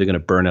eventually they're going to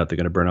burn out. They're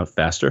going to burn out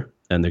faster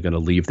and they're going to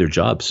leave their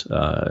jobs.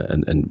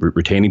 And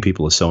retaining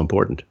people is so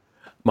important.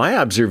 My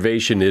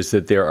observation is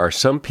that there are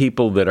some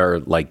people that are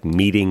like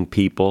meeting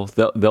people.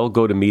 They'll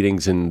go to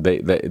meetings and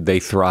they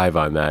thrive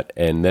on that.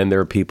 And then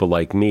there are people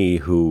like me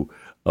who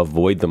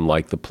avoid them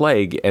like the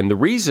plague. And the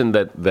reason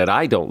that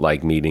I don't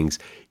like meetings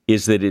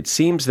is that it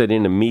seems that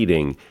in a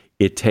meeting,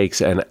 it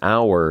takes an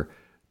hour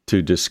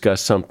to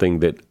discuss something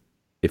that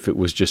if it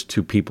was just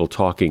two people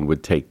talking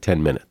would take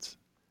 10 minutes.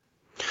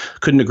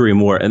 Couldn't agree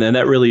more. And then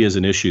that really is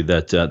an issue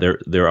that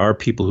there are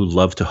people who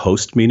love to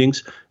host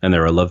meetings and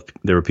there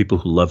are people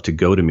who love to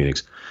go to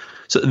meetings.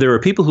 So there are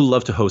people who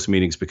love to host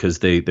meetings because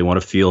they want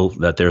to feel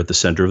that they're at the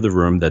center of the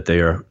room, that they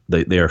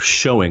are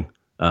showing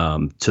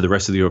to the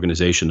rest of the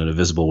organization in a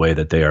visible way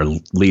that they are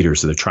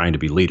leaders, that they're trying to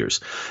be leaders.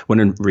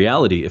 When in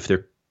reality, if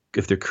they're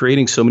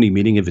creating so many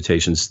meeting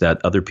invitations that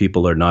other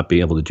people are not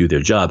being able to do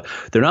their job,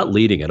 they're not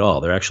leading at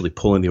all. They're actually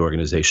pulling the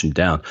organization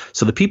down.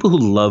 So the people who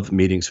love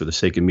meetings for the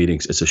sake of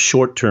meetings, it's a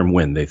short-term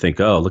win. They think,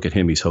 oh, look at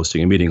him, he's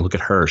hosting a meeting. Look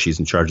at her, she's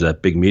in charge of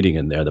that big meeting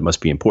in there. That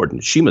must be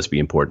important. She must be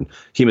important.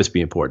 He must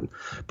be important.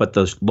 But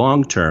the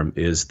long-term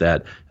is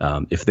that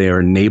if they are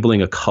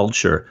enabling a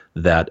culture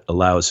that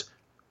allows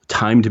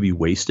time to be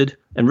wasted,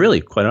 and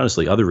really, quite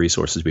honestly, other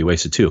resources be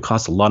wasted too. It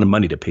costs a lot of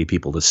money to pay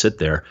people to sit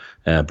there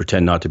and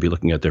pretend not to be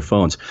looking at their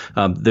phones.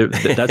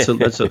 That's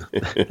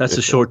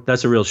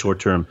a real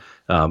short-term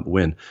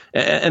win,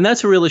 and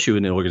that's a real issue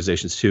in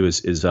organizations too.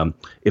 Is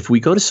if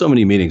we go to so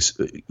many meetings,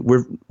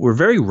 we're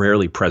very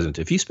rarely present.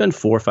 If you spend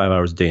 4 or 5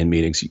 hours a day in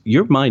meetings,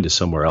 your mind is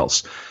somewhere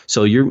else.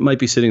 So you might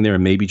be sitting there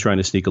and maybe trying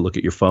to sneak a look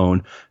at your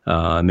phone.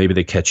 Maybe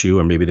they catch you,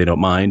 or maybe they don't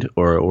mind,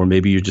 or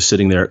maybe you're just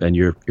sitting there and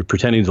you're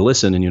pretending to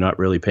listen and you're not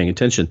really paying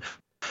attention.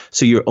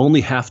 So you're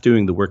only half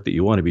doing the work that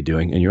you want to be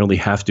doing, and you're only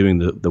half doing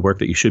the work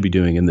that you should be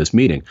doing in this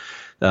meeting.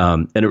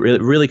 And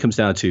it really comes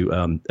down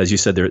to, as you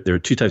said, there are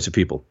two types of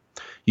people.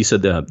 You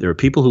said there are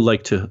people who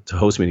like to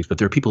host meetings, but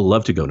there are people who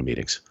love to go to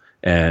meetings.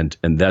 And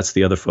that's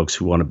the other folks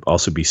who want to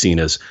also be seen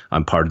as,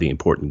 I'm part of the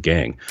important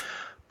gang.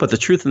 But the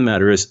truth of the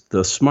matter is,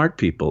 the smart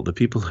people, the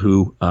people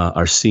who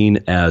are seen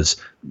as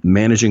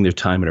managing their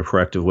time in a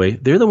proactive way,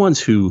 they're the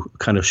ones who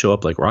kind of show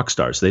up like rock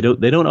stars. They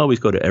don't always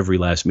go to every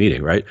last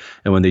meeting, right?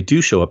 And when they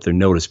do show up, they're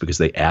noticed because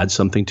they add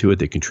something to it.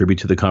 They contribute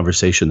to the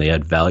conversation. They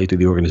add value to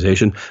the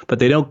organization. But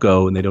they don't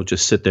go and they don't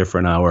just sit there for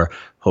an hour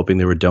hoping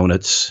there were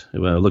donuts,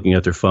 looking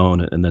at their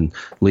phone and then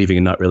leaving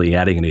and not really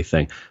adding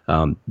anything.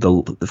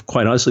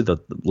 Quite honestly, the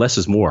less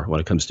is more when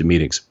it comes to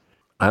meetings.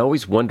 I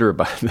always wonder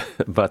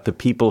about the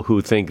people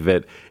who think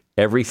that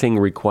everything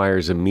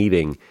requires a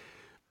meeting.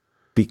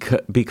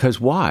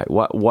 Because why?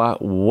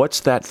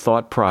 What's that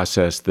thought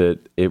process that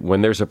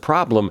when there's a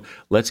problem,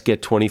 let's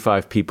get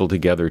 25 people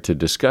together to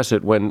discuss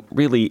it, when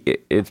really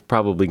it's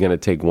probably going to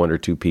take 1 or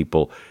 2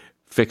 people,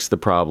 fix the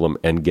problem,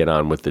 and get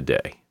on with the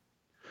day?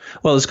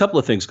 Well, there's a couple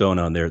of things going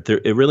on there.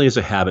 It really is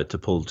a habit to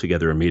pull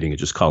together a meeting and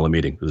just call a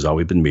meeting. There's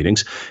always been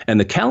meetings. And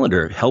the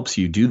calendar helps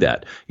you do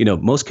that.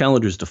 Most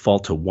calendars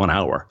default to 1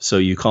 hour. So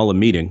you call a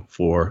meeting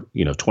for,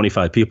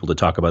 25 people to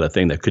talk about a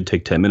thing that could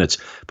take 10 minutes,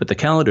 but the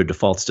calendar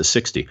defaults to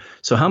 60.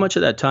 So how much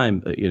of that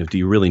time, do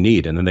you really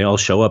need? And then they all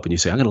show up and you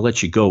say, I'm going to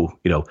let you go,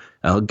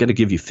 I'm going to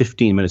give you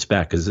 15 minutes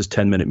back because this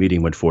 10-minute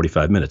meeting went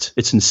 45 minutes.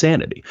 It's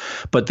insanity.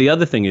 But the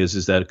other thing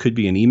is that it could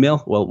be an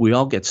email. Well, we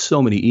all get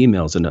so many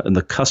emails, and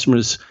the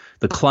customers,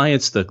 the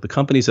clients, the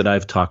companies that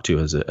I've talked to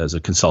as a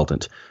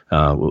consultant,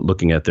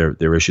 looking at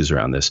their issues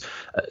around this,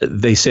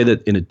 they say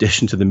that in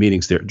addition to the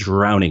meetings, they're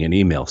drowning in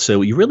email.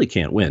 So you really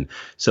can't win.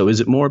 So is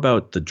it more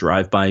about the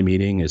drive-by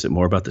meeting? Is it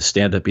more about the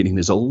stand-up meeting?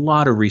 There's a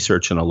lot of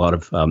research and a lot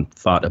of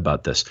thought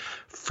about this.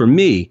 For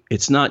me,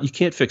 it's not, you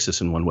can't fix this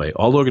in one way.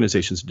 All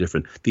organizations are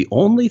different. The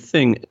only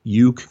thing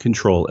you can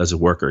control as a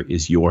worker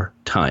is your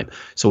time.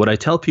 So what I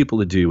tell people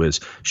to do is,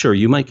 sure,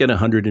 you might get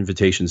 100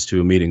 invitations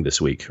to a meeting this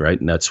week, right?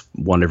 And that's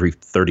one every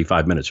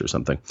 35 minutes or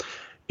something.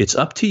 It's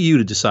up to you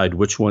to decide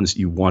which ones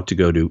you want to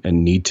go to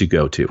and need to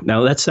go to.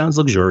 Now, that sounds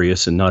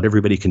luxurious, and not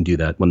everybody can do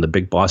that. When the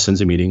big boss sends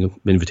a meeting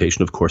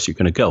invitation, of course, you're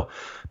going to go.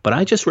 But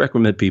I just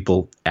recommend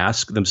people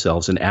ask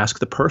themselves and ask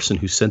the person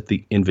who sent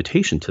the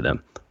invitation to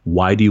them,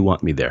 why do you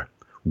want me there?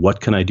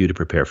 What can I do to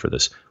prepare for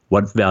this?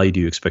 What value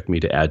do you expect me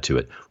to add to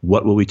it?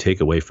 What will we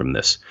take away from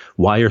this?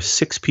 Why are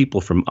 6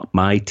 people from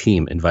my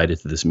team invited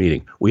to this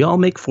meeting? We all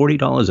make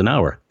 $40 an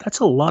hour. That's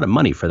a lot of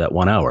money for that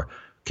 1 hour.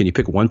 Can you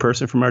pick one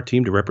person from our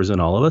team to represent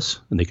all of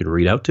us and they can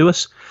read out to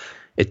us?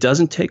 It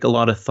doesn't take a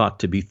lot of thought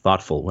to be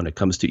thoughtful when it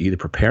comes to either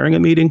preparing a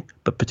meeting,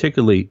 but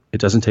particularly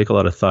it doesn't take a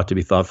lot of thought to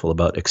be thoughtful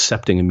about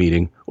accepting a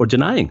meeting or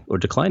denying or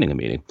declining a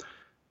meeting.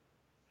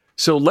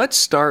 So let's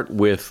start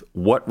with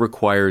what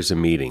requires a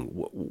meeting.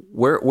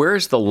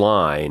 Where's the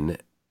line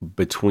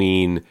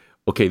between,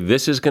 okay,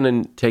 this is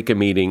going to take a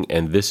meeting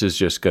and this is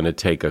just going to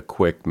take a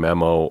quick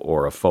memo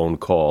or a phone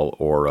call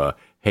or a,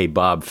 hey,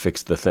 Bob,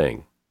 fix the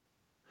thing?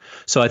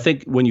 So I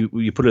think when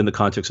you put it in the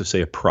context of,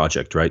 say, a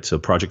project, right? So a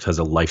project has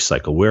a life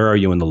cycle. Where are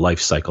you in the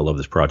life cycle of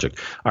this project?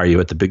 Are you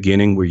at the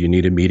beginning where you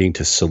need a meeting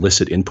to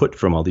solicit input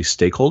from all these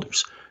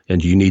stakeholders?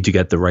 And you need to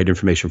get the right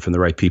information from the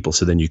right people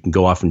so then you can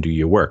go off and do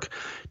your work.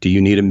 Do you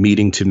need a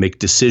meeting to make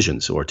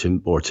decisions or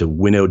to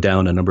winnow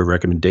down a number of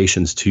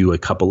recommendations to a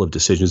couple of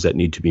decisions that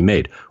need to be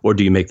made? Or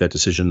do you make that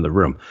decision in the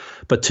room?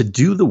 But to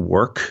do the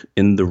work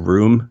in the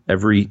room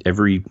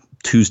every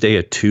Tuesday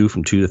at 2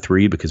 from 2 to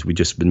 3, because we've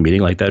just been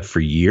meeting like that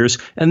for years.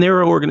 And there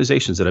are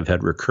organizations that have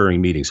had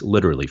recurring meetings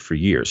literally for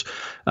years.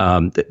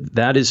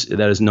 That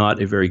is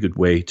not a very good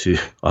way to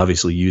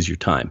obviously use your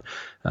time.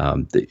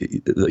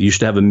 You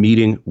should have a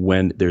meeting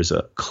when there's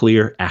a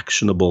clear,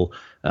 actionable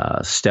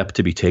step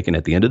to be taken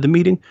at the end of the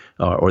meeting,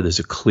 or there's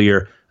a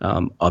clear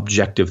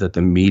objective that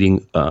the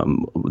meeting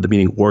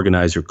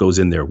organizer goes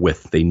in there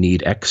with. They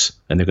need X,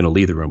 and they're going to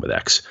leave the room with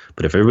X.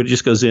 But if everybody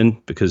just goes in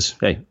because,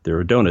 hey, there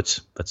are donuts,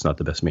 that's not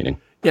the best meeting.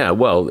 Yeah,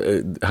 well,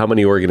 how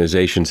many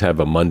organizations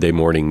have a Monday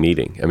morning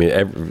meeting? I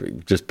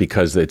mean, just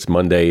because it's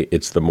Monday,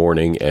 it's the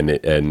morning, and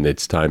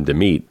it's time to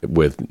meet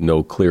with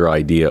no clear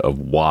idea of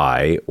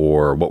why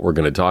or what we're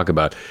going to talk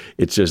about.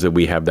 It's just that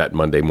we have that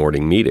Monday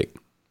morning meeting.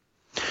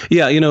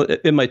 Yeah,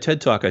 in my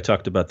TED Talk, I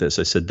talked about this.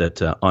 I said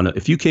that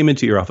if you came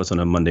into your office on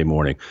a Monday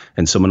morning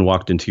and someone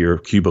walked into your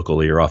cubicle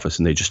or your office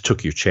and they just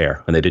took your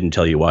chair and they didn't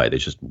tell you why, they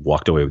just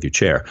walked away with your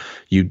chair,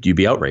 you'd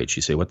be outraged.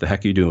 You say, what the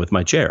heck are you doing with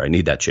my chair? I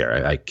need that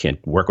chair. I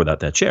can't work without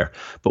that chair.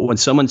 But when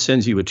someone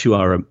sends you a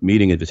 2-hour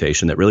meeting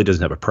invitation that really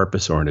doesn't have a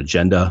purpose or an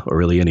agenda or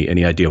really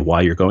any idea of why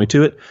you're going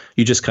to it,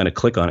 you just kind of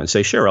click on it and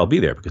say, sure, I'll be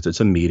there because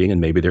it's a meeting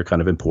and maybe they're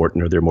kind of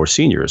important or they're more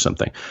senior or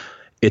something.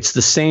 It's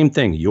the same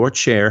thing. Your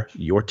chair,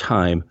 your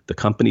time, the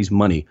company's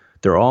money,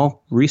 they're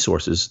all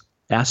resources,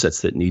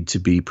 assets that need to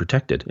be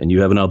protected. And you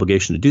have an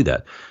obligation to do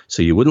that.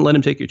 So you wouldn't let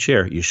him take your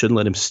chair. You shouldn't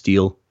let him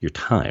steal your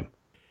time.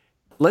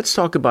 Let's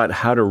talk about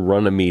how to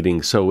run a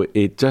meeting so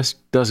it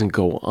just doesn't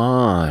go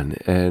on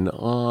and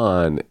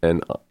on.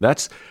 And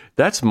that's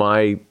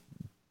my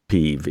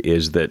peeve,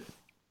 is that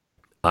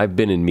I've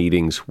been in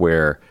meetings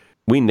where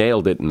we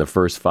nailed it in the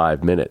first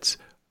 5 minutes,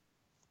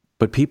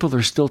 but people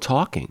are still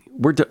talking.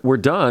 We're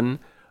done.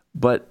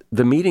 But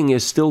the meeting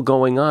is still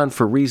going on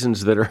for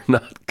reasons that are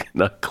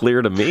not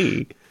clear to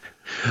me.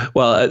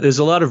 Well, there's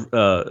a lot of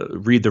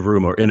read the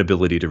room or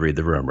inability to read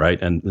the room,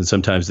 right? And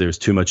sometimes there's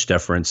too much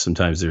deference.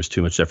 Sometimes there's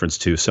too much deference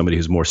to somebody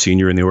who's more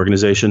senior in the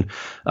organization.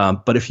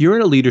 But if you're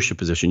in a leadership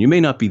position, you may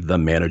not be the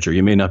manager,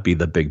 you may not be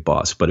the big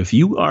boss. But if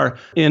you are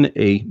in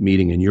a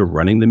meeting and you're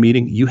running the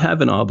meeting, you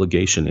have an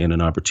obligation and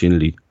an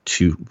opportunity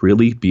to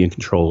really be in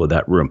control of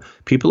that room.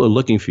 People are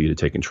looking for you to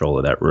take control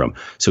of that room.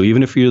 So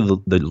even if you're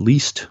the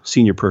least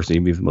senior person,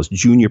 even the most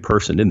junior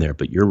person in there,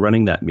 but you're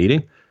running that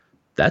meeting,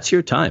 that's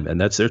your time and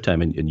that's their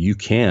time. And you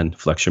can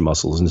flex your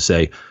muscles and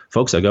say,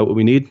 folks, I got what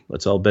we need.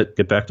 Let's all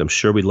get back to, I'm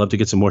sure we'd love to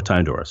get some more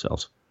time to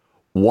ourselves.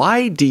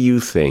 Why do you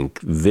think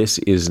this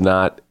is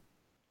not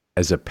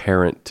as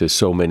apparent to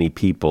so many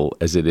people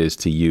as it is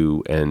to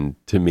you and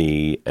to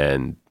me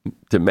and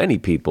to many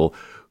people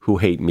who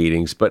hate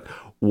meetings? But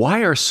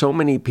why are so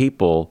many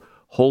people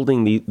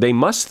holding they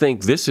must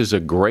think this is a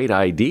great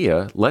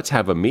idea. Let's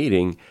have a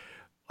meeting.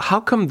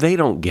 How come they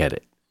don't get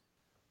it?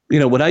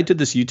 When I did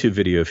this YouTube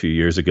video a few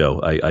years ago,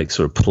 I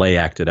sort of play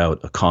acted out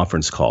a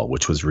conference call,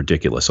 which was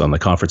ridiculous. On the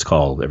conference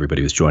call,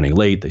 everybody was joining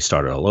late. They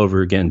started all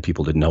over again.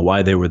 People didn't know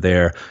why they were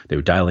there. They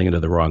were dialing into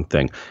the wrong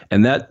thing.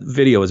 And that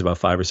video was about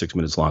 5 or 6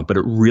 minutes long, but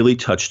it really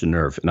touched a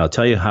nerve. And I'll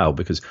tell you how,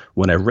 because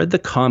when I read the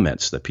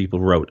comments that people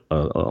wrote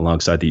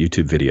alongside the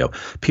YouTube video,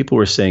 people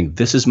were saying,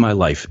 this is my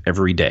life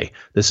every day.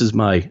 This is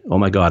oh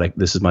my God,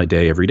 this is my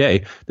day every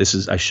day.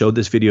 I showed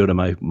this video to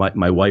my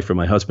wife or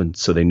my husband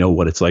so they know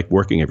what it's like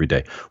working every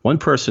day. One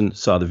person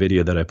saw the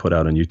video that I put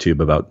out on YouTube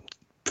about,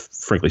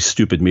 frankly,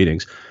 stupid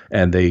meetings,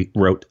 and they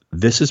wrote,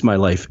 this is my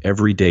life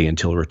every day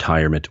until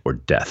retirement or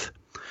death.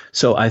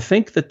 So I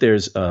think that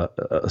there's a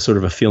sort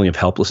of a feeling of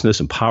helplessness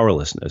and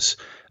powerlessness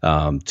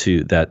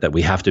to that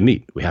we have to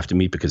meet. We have to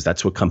meet because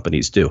that's what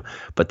companies do.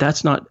 But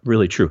that's not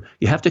really true.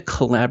 You have to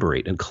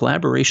collaborate. And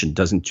collaboration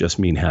doesn't just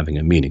mean having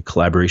a meeting.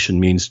 Collaboration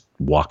means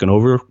walking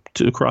over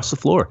to across the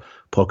floor,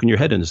 poking your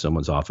head into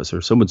someone's office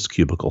or someone's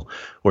cubicle,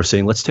 or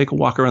saying, let's take a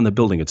walk around the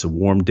building. It's a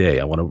warm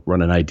day. I want to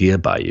run an idea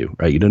by you,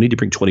 right? You don't need to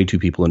bring 22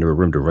 people into a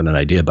room to run an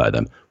idea by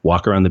them.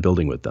 Walk around the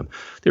building with them.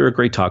 There are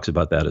great talks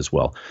about that as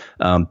well.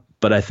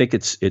 But I think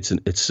it's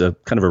a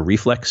kind of a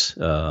reflex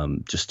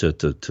just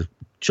to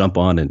jump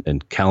on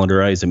and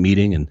calendarize a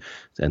meeting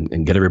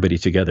and get everybody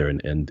together.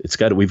 And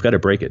we've got to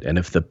break it. And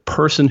if the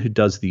person who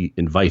does the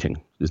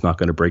inviting is not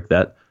going to break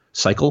that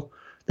cycle,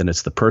 then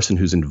it's the person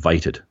who's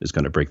invited is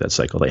going to break that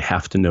cycle. They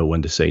have to know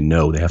when to say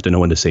no. They have to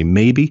know when to say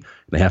maybe.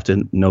 And they have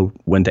to know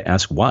when to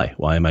ask why.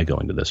 Why am I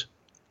going to this?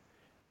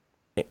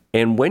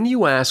 And when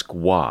you ask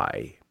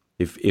why,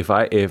 if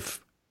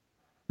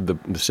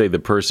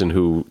the person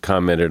who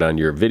commented on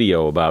your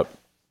video about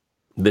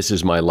this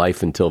is my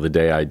life until the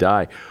day I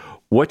die,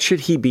 what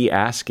should he be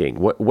asking?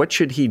 What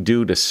should he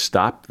do to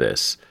stop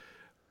this?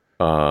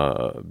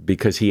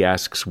 Because he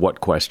asks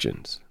what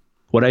questions?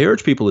 What I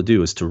urge people to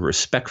do is to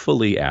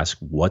respectfully ask,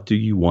 what do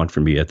you want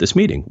from me at this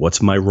meeting?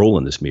 What's my role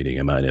in this meeting?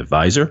 Am I an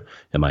advisor?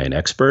 Am I an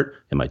expert?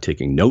 Am I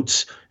taking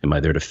notes? Am I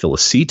there to fill a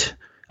seat?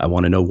 I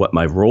want to know what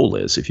my role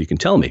is. If you can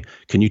tell me,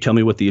 can you tell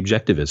me what the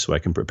objective is so I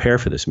can prepare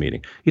for this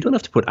meeting? You don't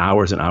have to put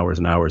hours and hours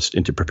and hours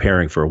into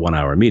preparing for a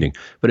 1-hour meeting.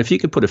 But if you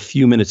can put a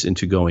few minutes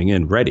into going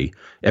in ready,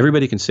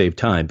 everybody can save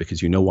time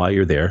because you know why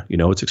you're there. You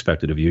know what's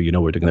expected of you. You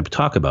know what they're going to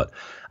talk about.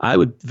 I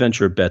would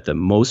venture a bet that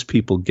most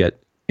people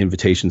get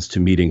invitations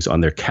to meetings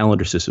on their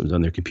calendar systems,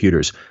 on their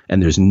computers,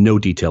 and there's no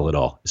detail at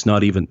all. It's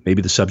not even,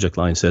 maybe the subject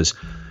line says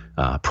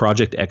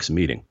Project X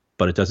meeting,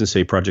 but it doesn't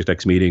say Project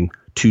X meeting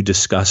to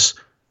discuss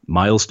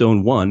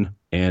milestone 1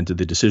 and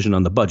the decision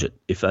on the budget.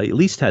 If I at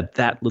least had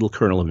that little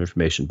kernel of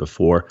information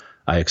before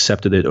I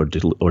accepted it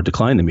or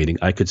declined the meeting,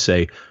 I could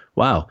say,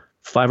 wow,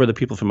 5 other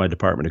people from my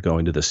department are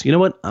going to this. You know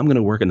what? I'm going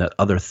to work on that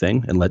other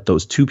thing and let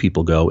those 2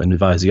 people go and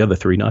advise the other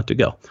 3 not to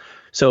go.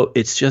 So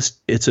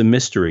it's a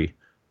mystery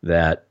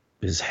that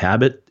is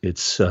habit.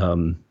 It's I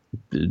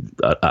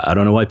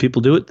don't know why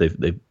people do it.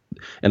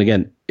 And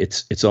again,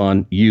 it's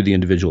on you, the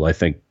individual, I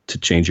think, to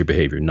change your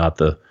behavior.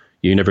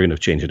 You're never going to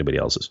change anybody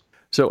else's.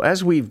 So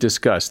as we've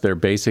discussed, there are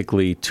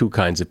basically two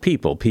kinds of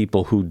people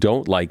who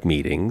don't like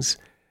meetings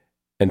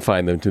and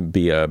find them to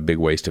be a big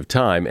waste of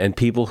time, and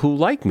people who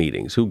like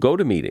meetings, who go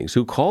to meetings,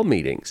 who call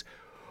meetings.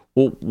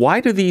 Well,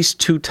 why do these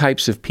two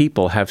types of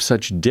people have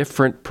such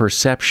different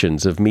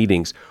perceptions of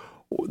meetings?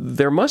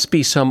 There must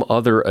be some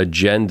other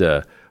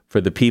agenda for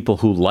the people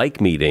who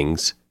like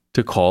meetings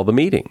to call the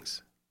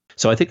meetings.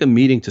 So I think a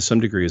meeting to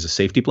some degree is a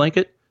safety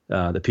blanket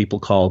that people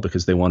call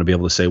because they want to be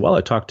able to say, well,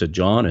 I talked to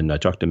John and I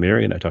talked to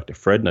Mary and I talked to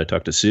Fred and I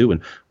talked to Sue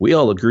and we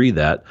all agree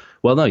that,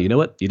 well, no, you know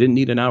what? You didn't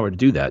need an hour to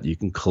do that. You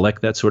can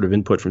collect that sort of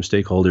input from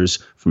stakeholders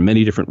from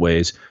many different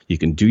ways. You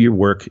can do your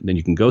work. Then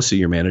you can go see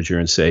your manager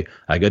and say,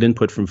 I got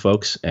input from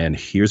folks and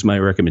here's my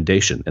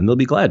recommendation. And they'll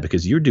be glad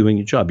because you're doing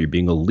your job. You're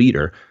being a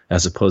leader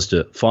as opposed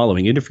to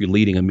following. Even if you're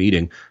leading a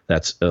meeting,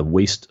 that's a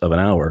waste of an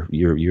hour.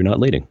 You're not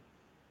leading.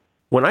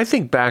 When I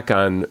think back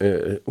on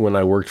when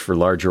I worked for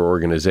larger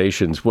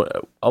organizations,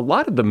 a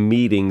lot of the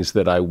meetings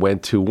that I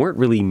went to weren't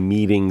really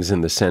meetings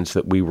in the sense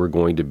that we were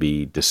going to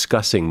be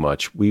discussing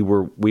much. We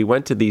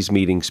went to these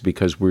meetings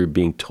because we were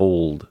being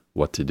told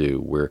what to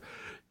do.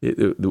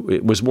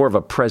 It was more of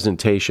a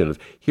presentation of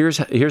here's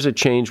a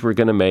change we're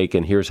going to make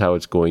and here's how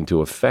it's going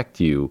to affect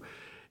you.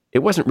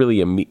 It wasn't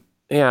really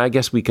I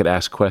guess we could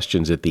ask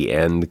questions at the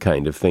end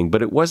kind of thing,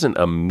 but it wasn't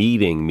a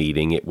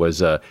meeting. It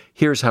was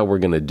here's how we're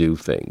going to do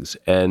things.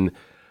 And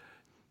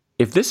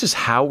if this is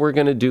how we're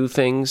going to do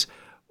things,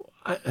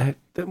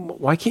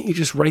 why can't you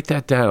just write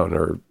that down?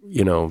 Or,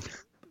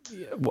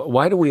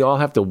 why do we all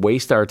have to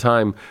waste our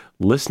time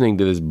listening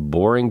to this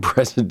boring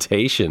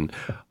presentation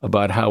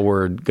about how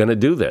we're going to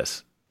do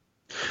this?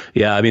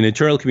 Yeah, I mean,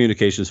 internal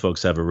communications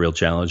folks have a real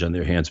challenge on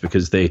their hands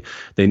because they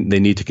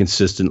need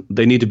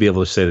to be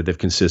able to say that they've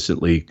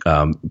consistently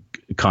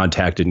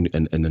contacted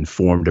and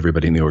informed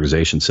everybody in the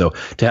organization. So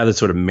to have that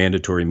sort of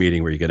mandatory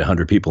meeting where you get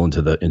 100 people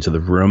into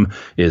the room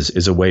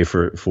is a way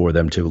for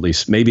them to at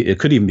least, maybe it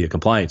could even be a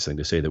compliance thing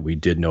to say that we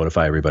did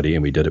notify everybody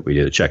and we did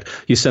a check.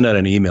 You send out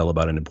an email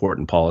about an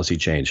important policy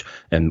change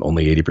and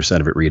only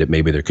 80% of it read it.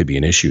 Maybe there could be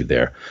an issue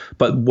there.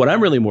 But what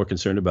I'm really more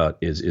concerned about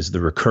is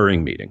the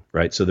recurring meeting,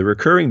 right? So the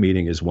recurring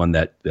meeting is one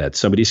that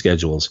somebody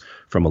schedules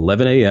from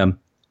 11 a.m.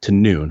 to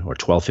noon or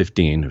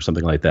 12:15 or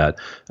something like that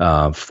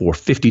for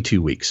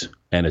 52 weeks.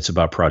 And it's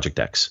about Project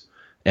X.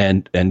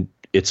 And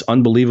it's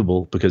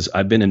unbelievable because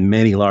I've been in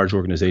many large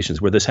organizations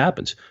where this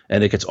happens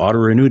and it gets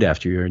auto-renewed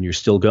after a year and you're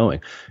still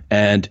going.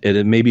 And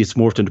maybe it's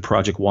morphed into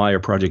Project Y or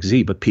Project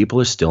Z, but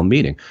people are still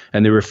meeting.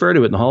 And they refer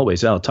to it in the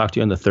hallways. I'll talk to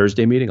you on the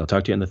Thursday meeting. I'll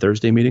talk to you on the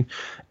Thursday meeting.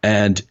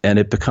 And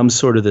it becomes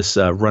sort of this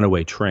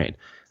runaway train.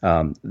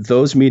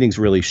 Those meetings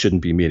really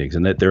shouldn't be meetings.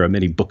 And that there are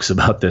many books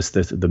about this,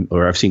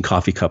 or I've seen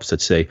coffee cups that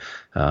say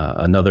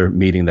another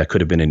meeting that could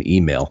have been an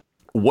email.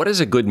 What does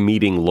a good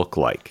meeting look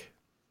like?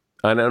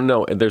 I don't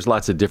know. There's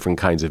lots of different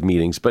kinds of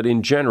meetings, but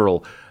in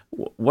general,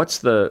 what's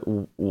the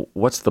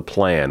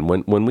plan?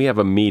 When we have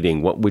a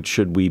meeting, what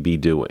should we be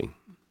doing?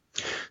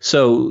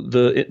 So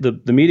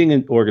the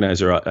meeting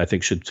organizer, I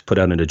think, should put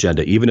out an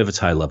agenda, even if it's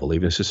high level,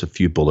 even if it's just a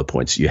few bullet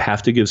points. You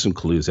have to give some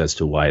clues as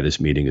to why this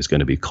meeting is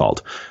going to be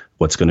called,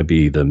 what's going to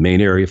be the main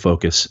area of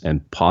focus,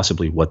 and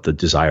possibly what the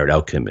desired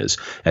outcome is.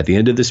 At the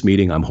end of this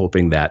meeting, I'm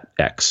hoping that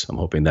X. I'm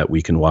hoping that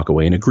we can walk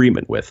away in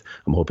agreement with.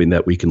 I'm hoping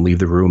that we can leave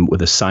the room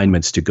with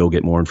assignments to go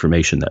get more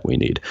information that we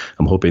need.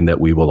 I'm hoping that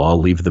we will all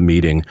leave the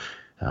meeting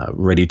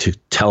ready to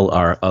tell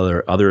our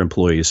other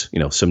employees,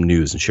 some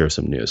news and share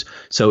some news.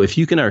 So if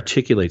you can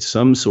articulate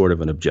some sort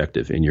of an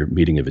objective in your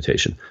meeting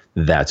invitation,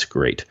 that's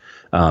great.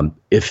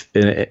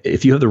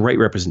 If you have the right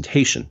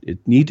representation, you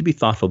need to be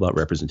thoughtful about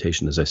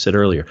representation. As I said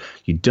earlier,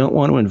 you don't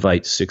want to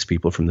invite 6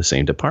 people from the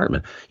same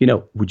department.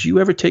 Would you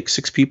ever take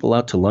 6 people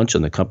out to lunch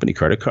on the company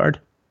credit card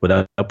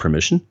without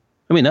permission?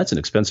 I mean, that's an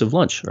expensive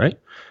lunch, right?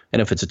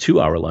 And if it's a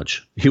 2-hour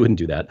lunch, you wouldn't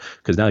do that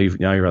because now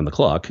you're on the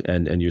clock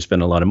and you're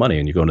spending a lot of money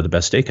and you're going to the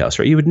best steakhouse,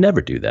 right? You would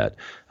never do that.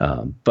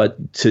 But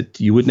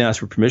you wouldn't ask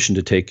for permission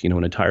to take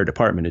an entire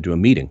department into a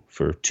meeting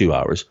for 2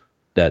 hours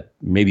that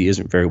maybe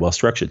isn't very well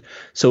structured.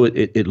 So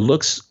it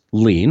looks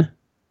lean,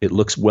 it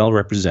looks well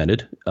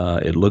represented,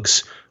 it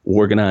looks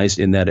organized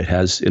in that it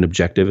has an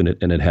objective and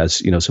it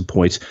has some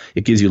points.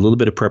 It gives you a little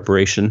bit of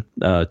preparation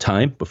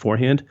time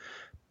beforehand,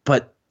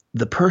 but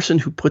the person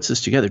who puts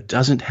this together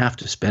doesn't have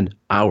to spend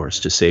hours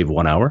to save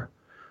 1 hour.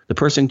 The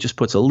person just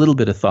puts a little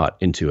bit of thought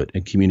into it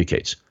and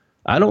communicates.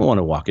 I don't want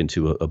to walk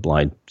into a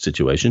blind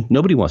situation.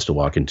 Nobody wants to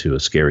walk into a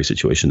scary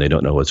situation they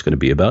don't know what it's going to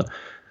be about.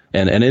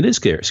 And it is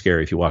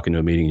scary if you walk into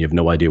a meeting and you have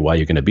no idea why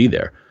you're going to be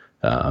there.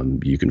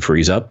 You can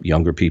freeze up.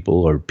 Younger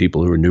people or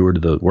people who are newer to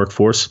the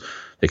workforce,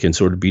 they can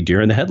sort of be deer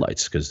in the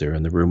headlights because they're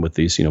in the room with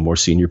these more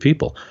senior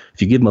people.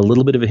 If you give them a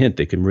little bit of a hint,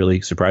 they can really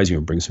surprise you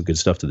and bring some good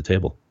stuff to the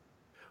table.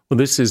 Well,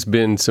 this has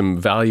been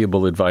some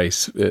valuable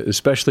advice,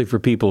 especially for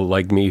people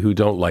like me who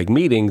don't like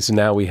meetings.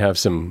 Now we have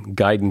some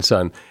guidance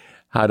on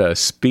how to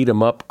speed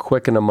them up,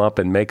 quicken them up,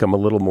 and make them a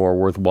little more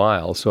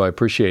worthwhile. So I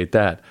appreciate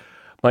that.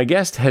 My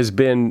guest has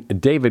been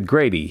David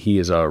Grady. He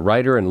is a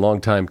writer and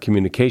longtime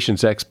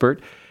communications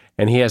expert,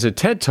 and he has a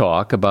TED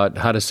Talk about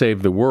how to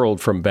save the world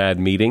from bad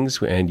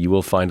meetings, and you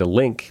will find a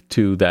link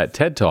to that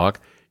TED Talk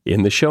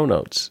in the show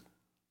notes.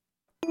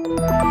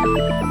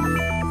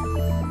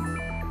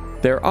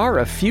 There are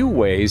a few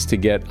ways to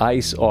get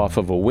ice off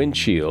of a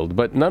windshield,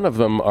 but none of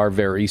them are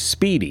very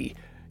speedy.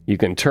 You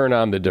can turn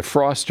on the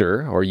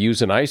defroster or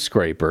use an ice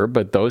scraper,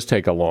 but those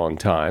take a long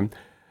time.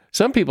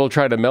 Some people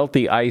try to melt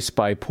the ice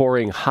by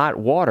pouring hot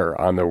water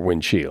on their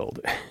windshield.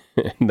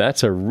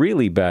 That's a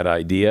really bad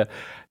idea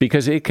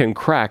because it can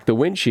crack the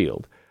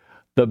windshield.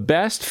 The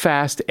best,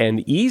 fast,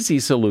 and easy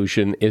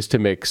solution is to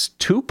mix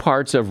 2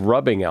 parts of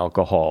rubbing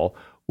alcohol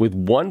with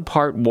 1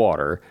 part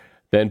water,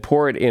 then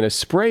pour it in a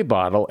spray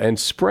bottle and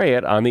spray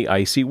it on the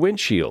icy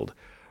windshield.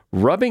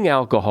 Rubbing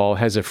alcohol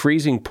has a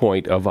freezing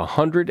point of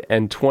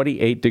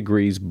 128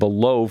 degrees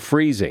below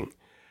freezing.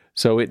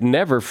 So it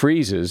never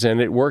freezes,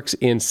 and it works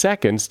in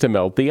seconds to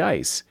melt the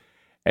ice.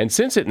 And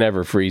since it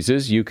never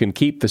freezes, you can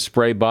keep the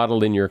spray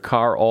bottle in your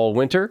car all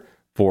winter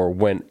for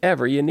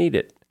whenever you need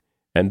it.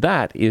 And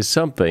that is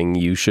something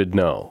you should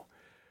know.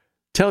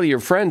 Tell your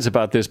friends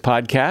about this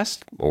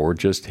podcast, or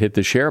just hit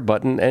the share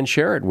button and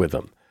share it with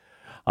them.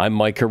 I'm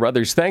Mike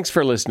Carruthers. Thanks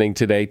for listening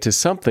today to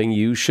Something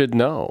You Should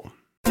Know.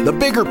 The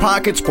Bigger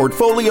Pockets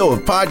portfolio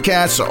of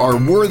podcasts are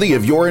worthy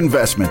of your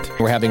investment.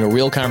 We're having a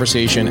real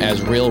conversation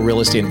as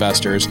real estate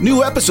investors.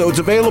 New episodes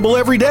available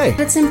every day.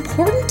 It's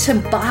important to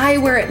buy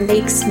where it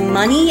makes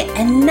money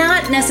and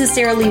not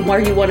necessarily where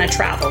you want to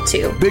travel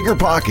to. Bigger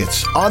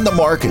Pockets, On the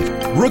Market,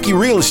 Rookie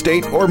Real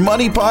Estate, or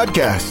Money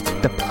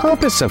Podcast. The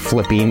purpose of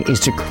flipping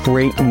is to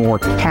create more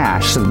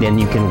cash so then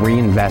you can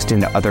reinvest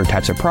into other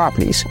types of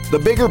properties. The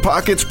Bigger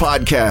Pockets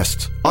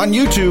Podcast on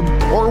YouTube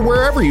or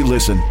wherever you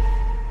listen.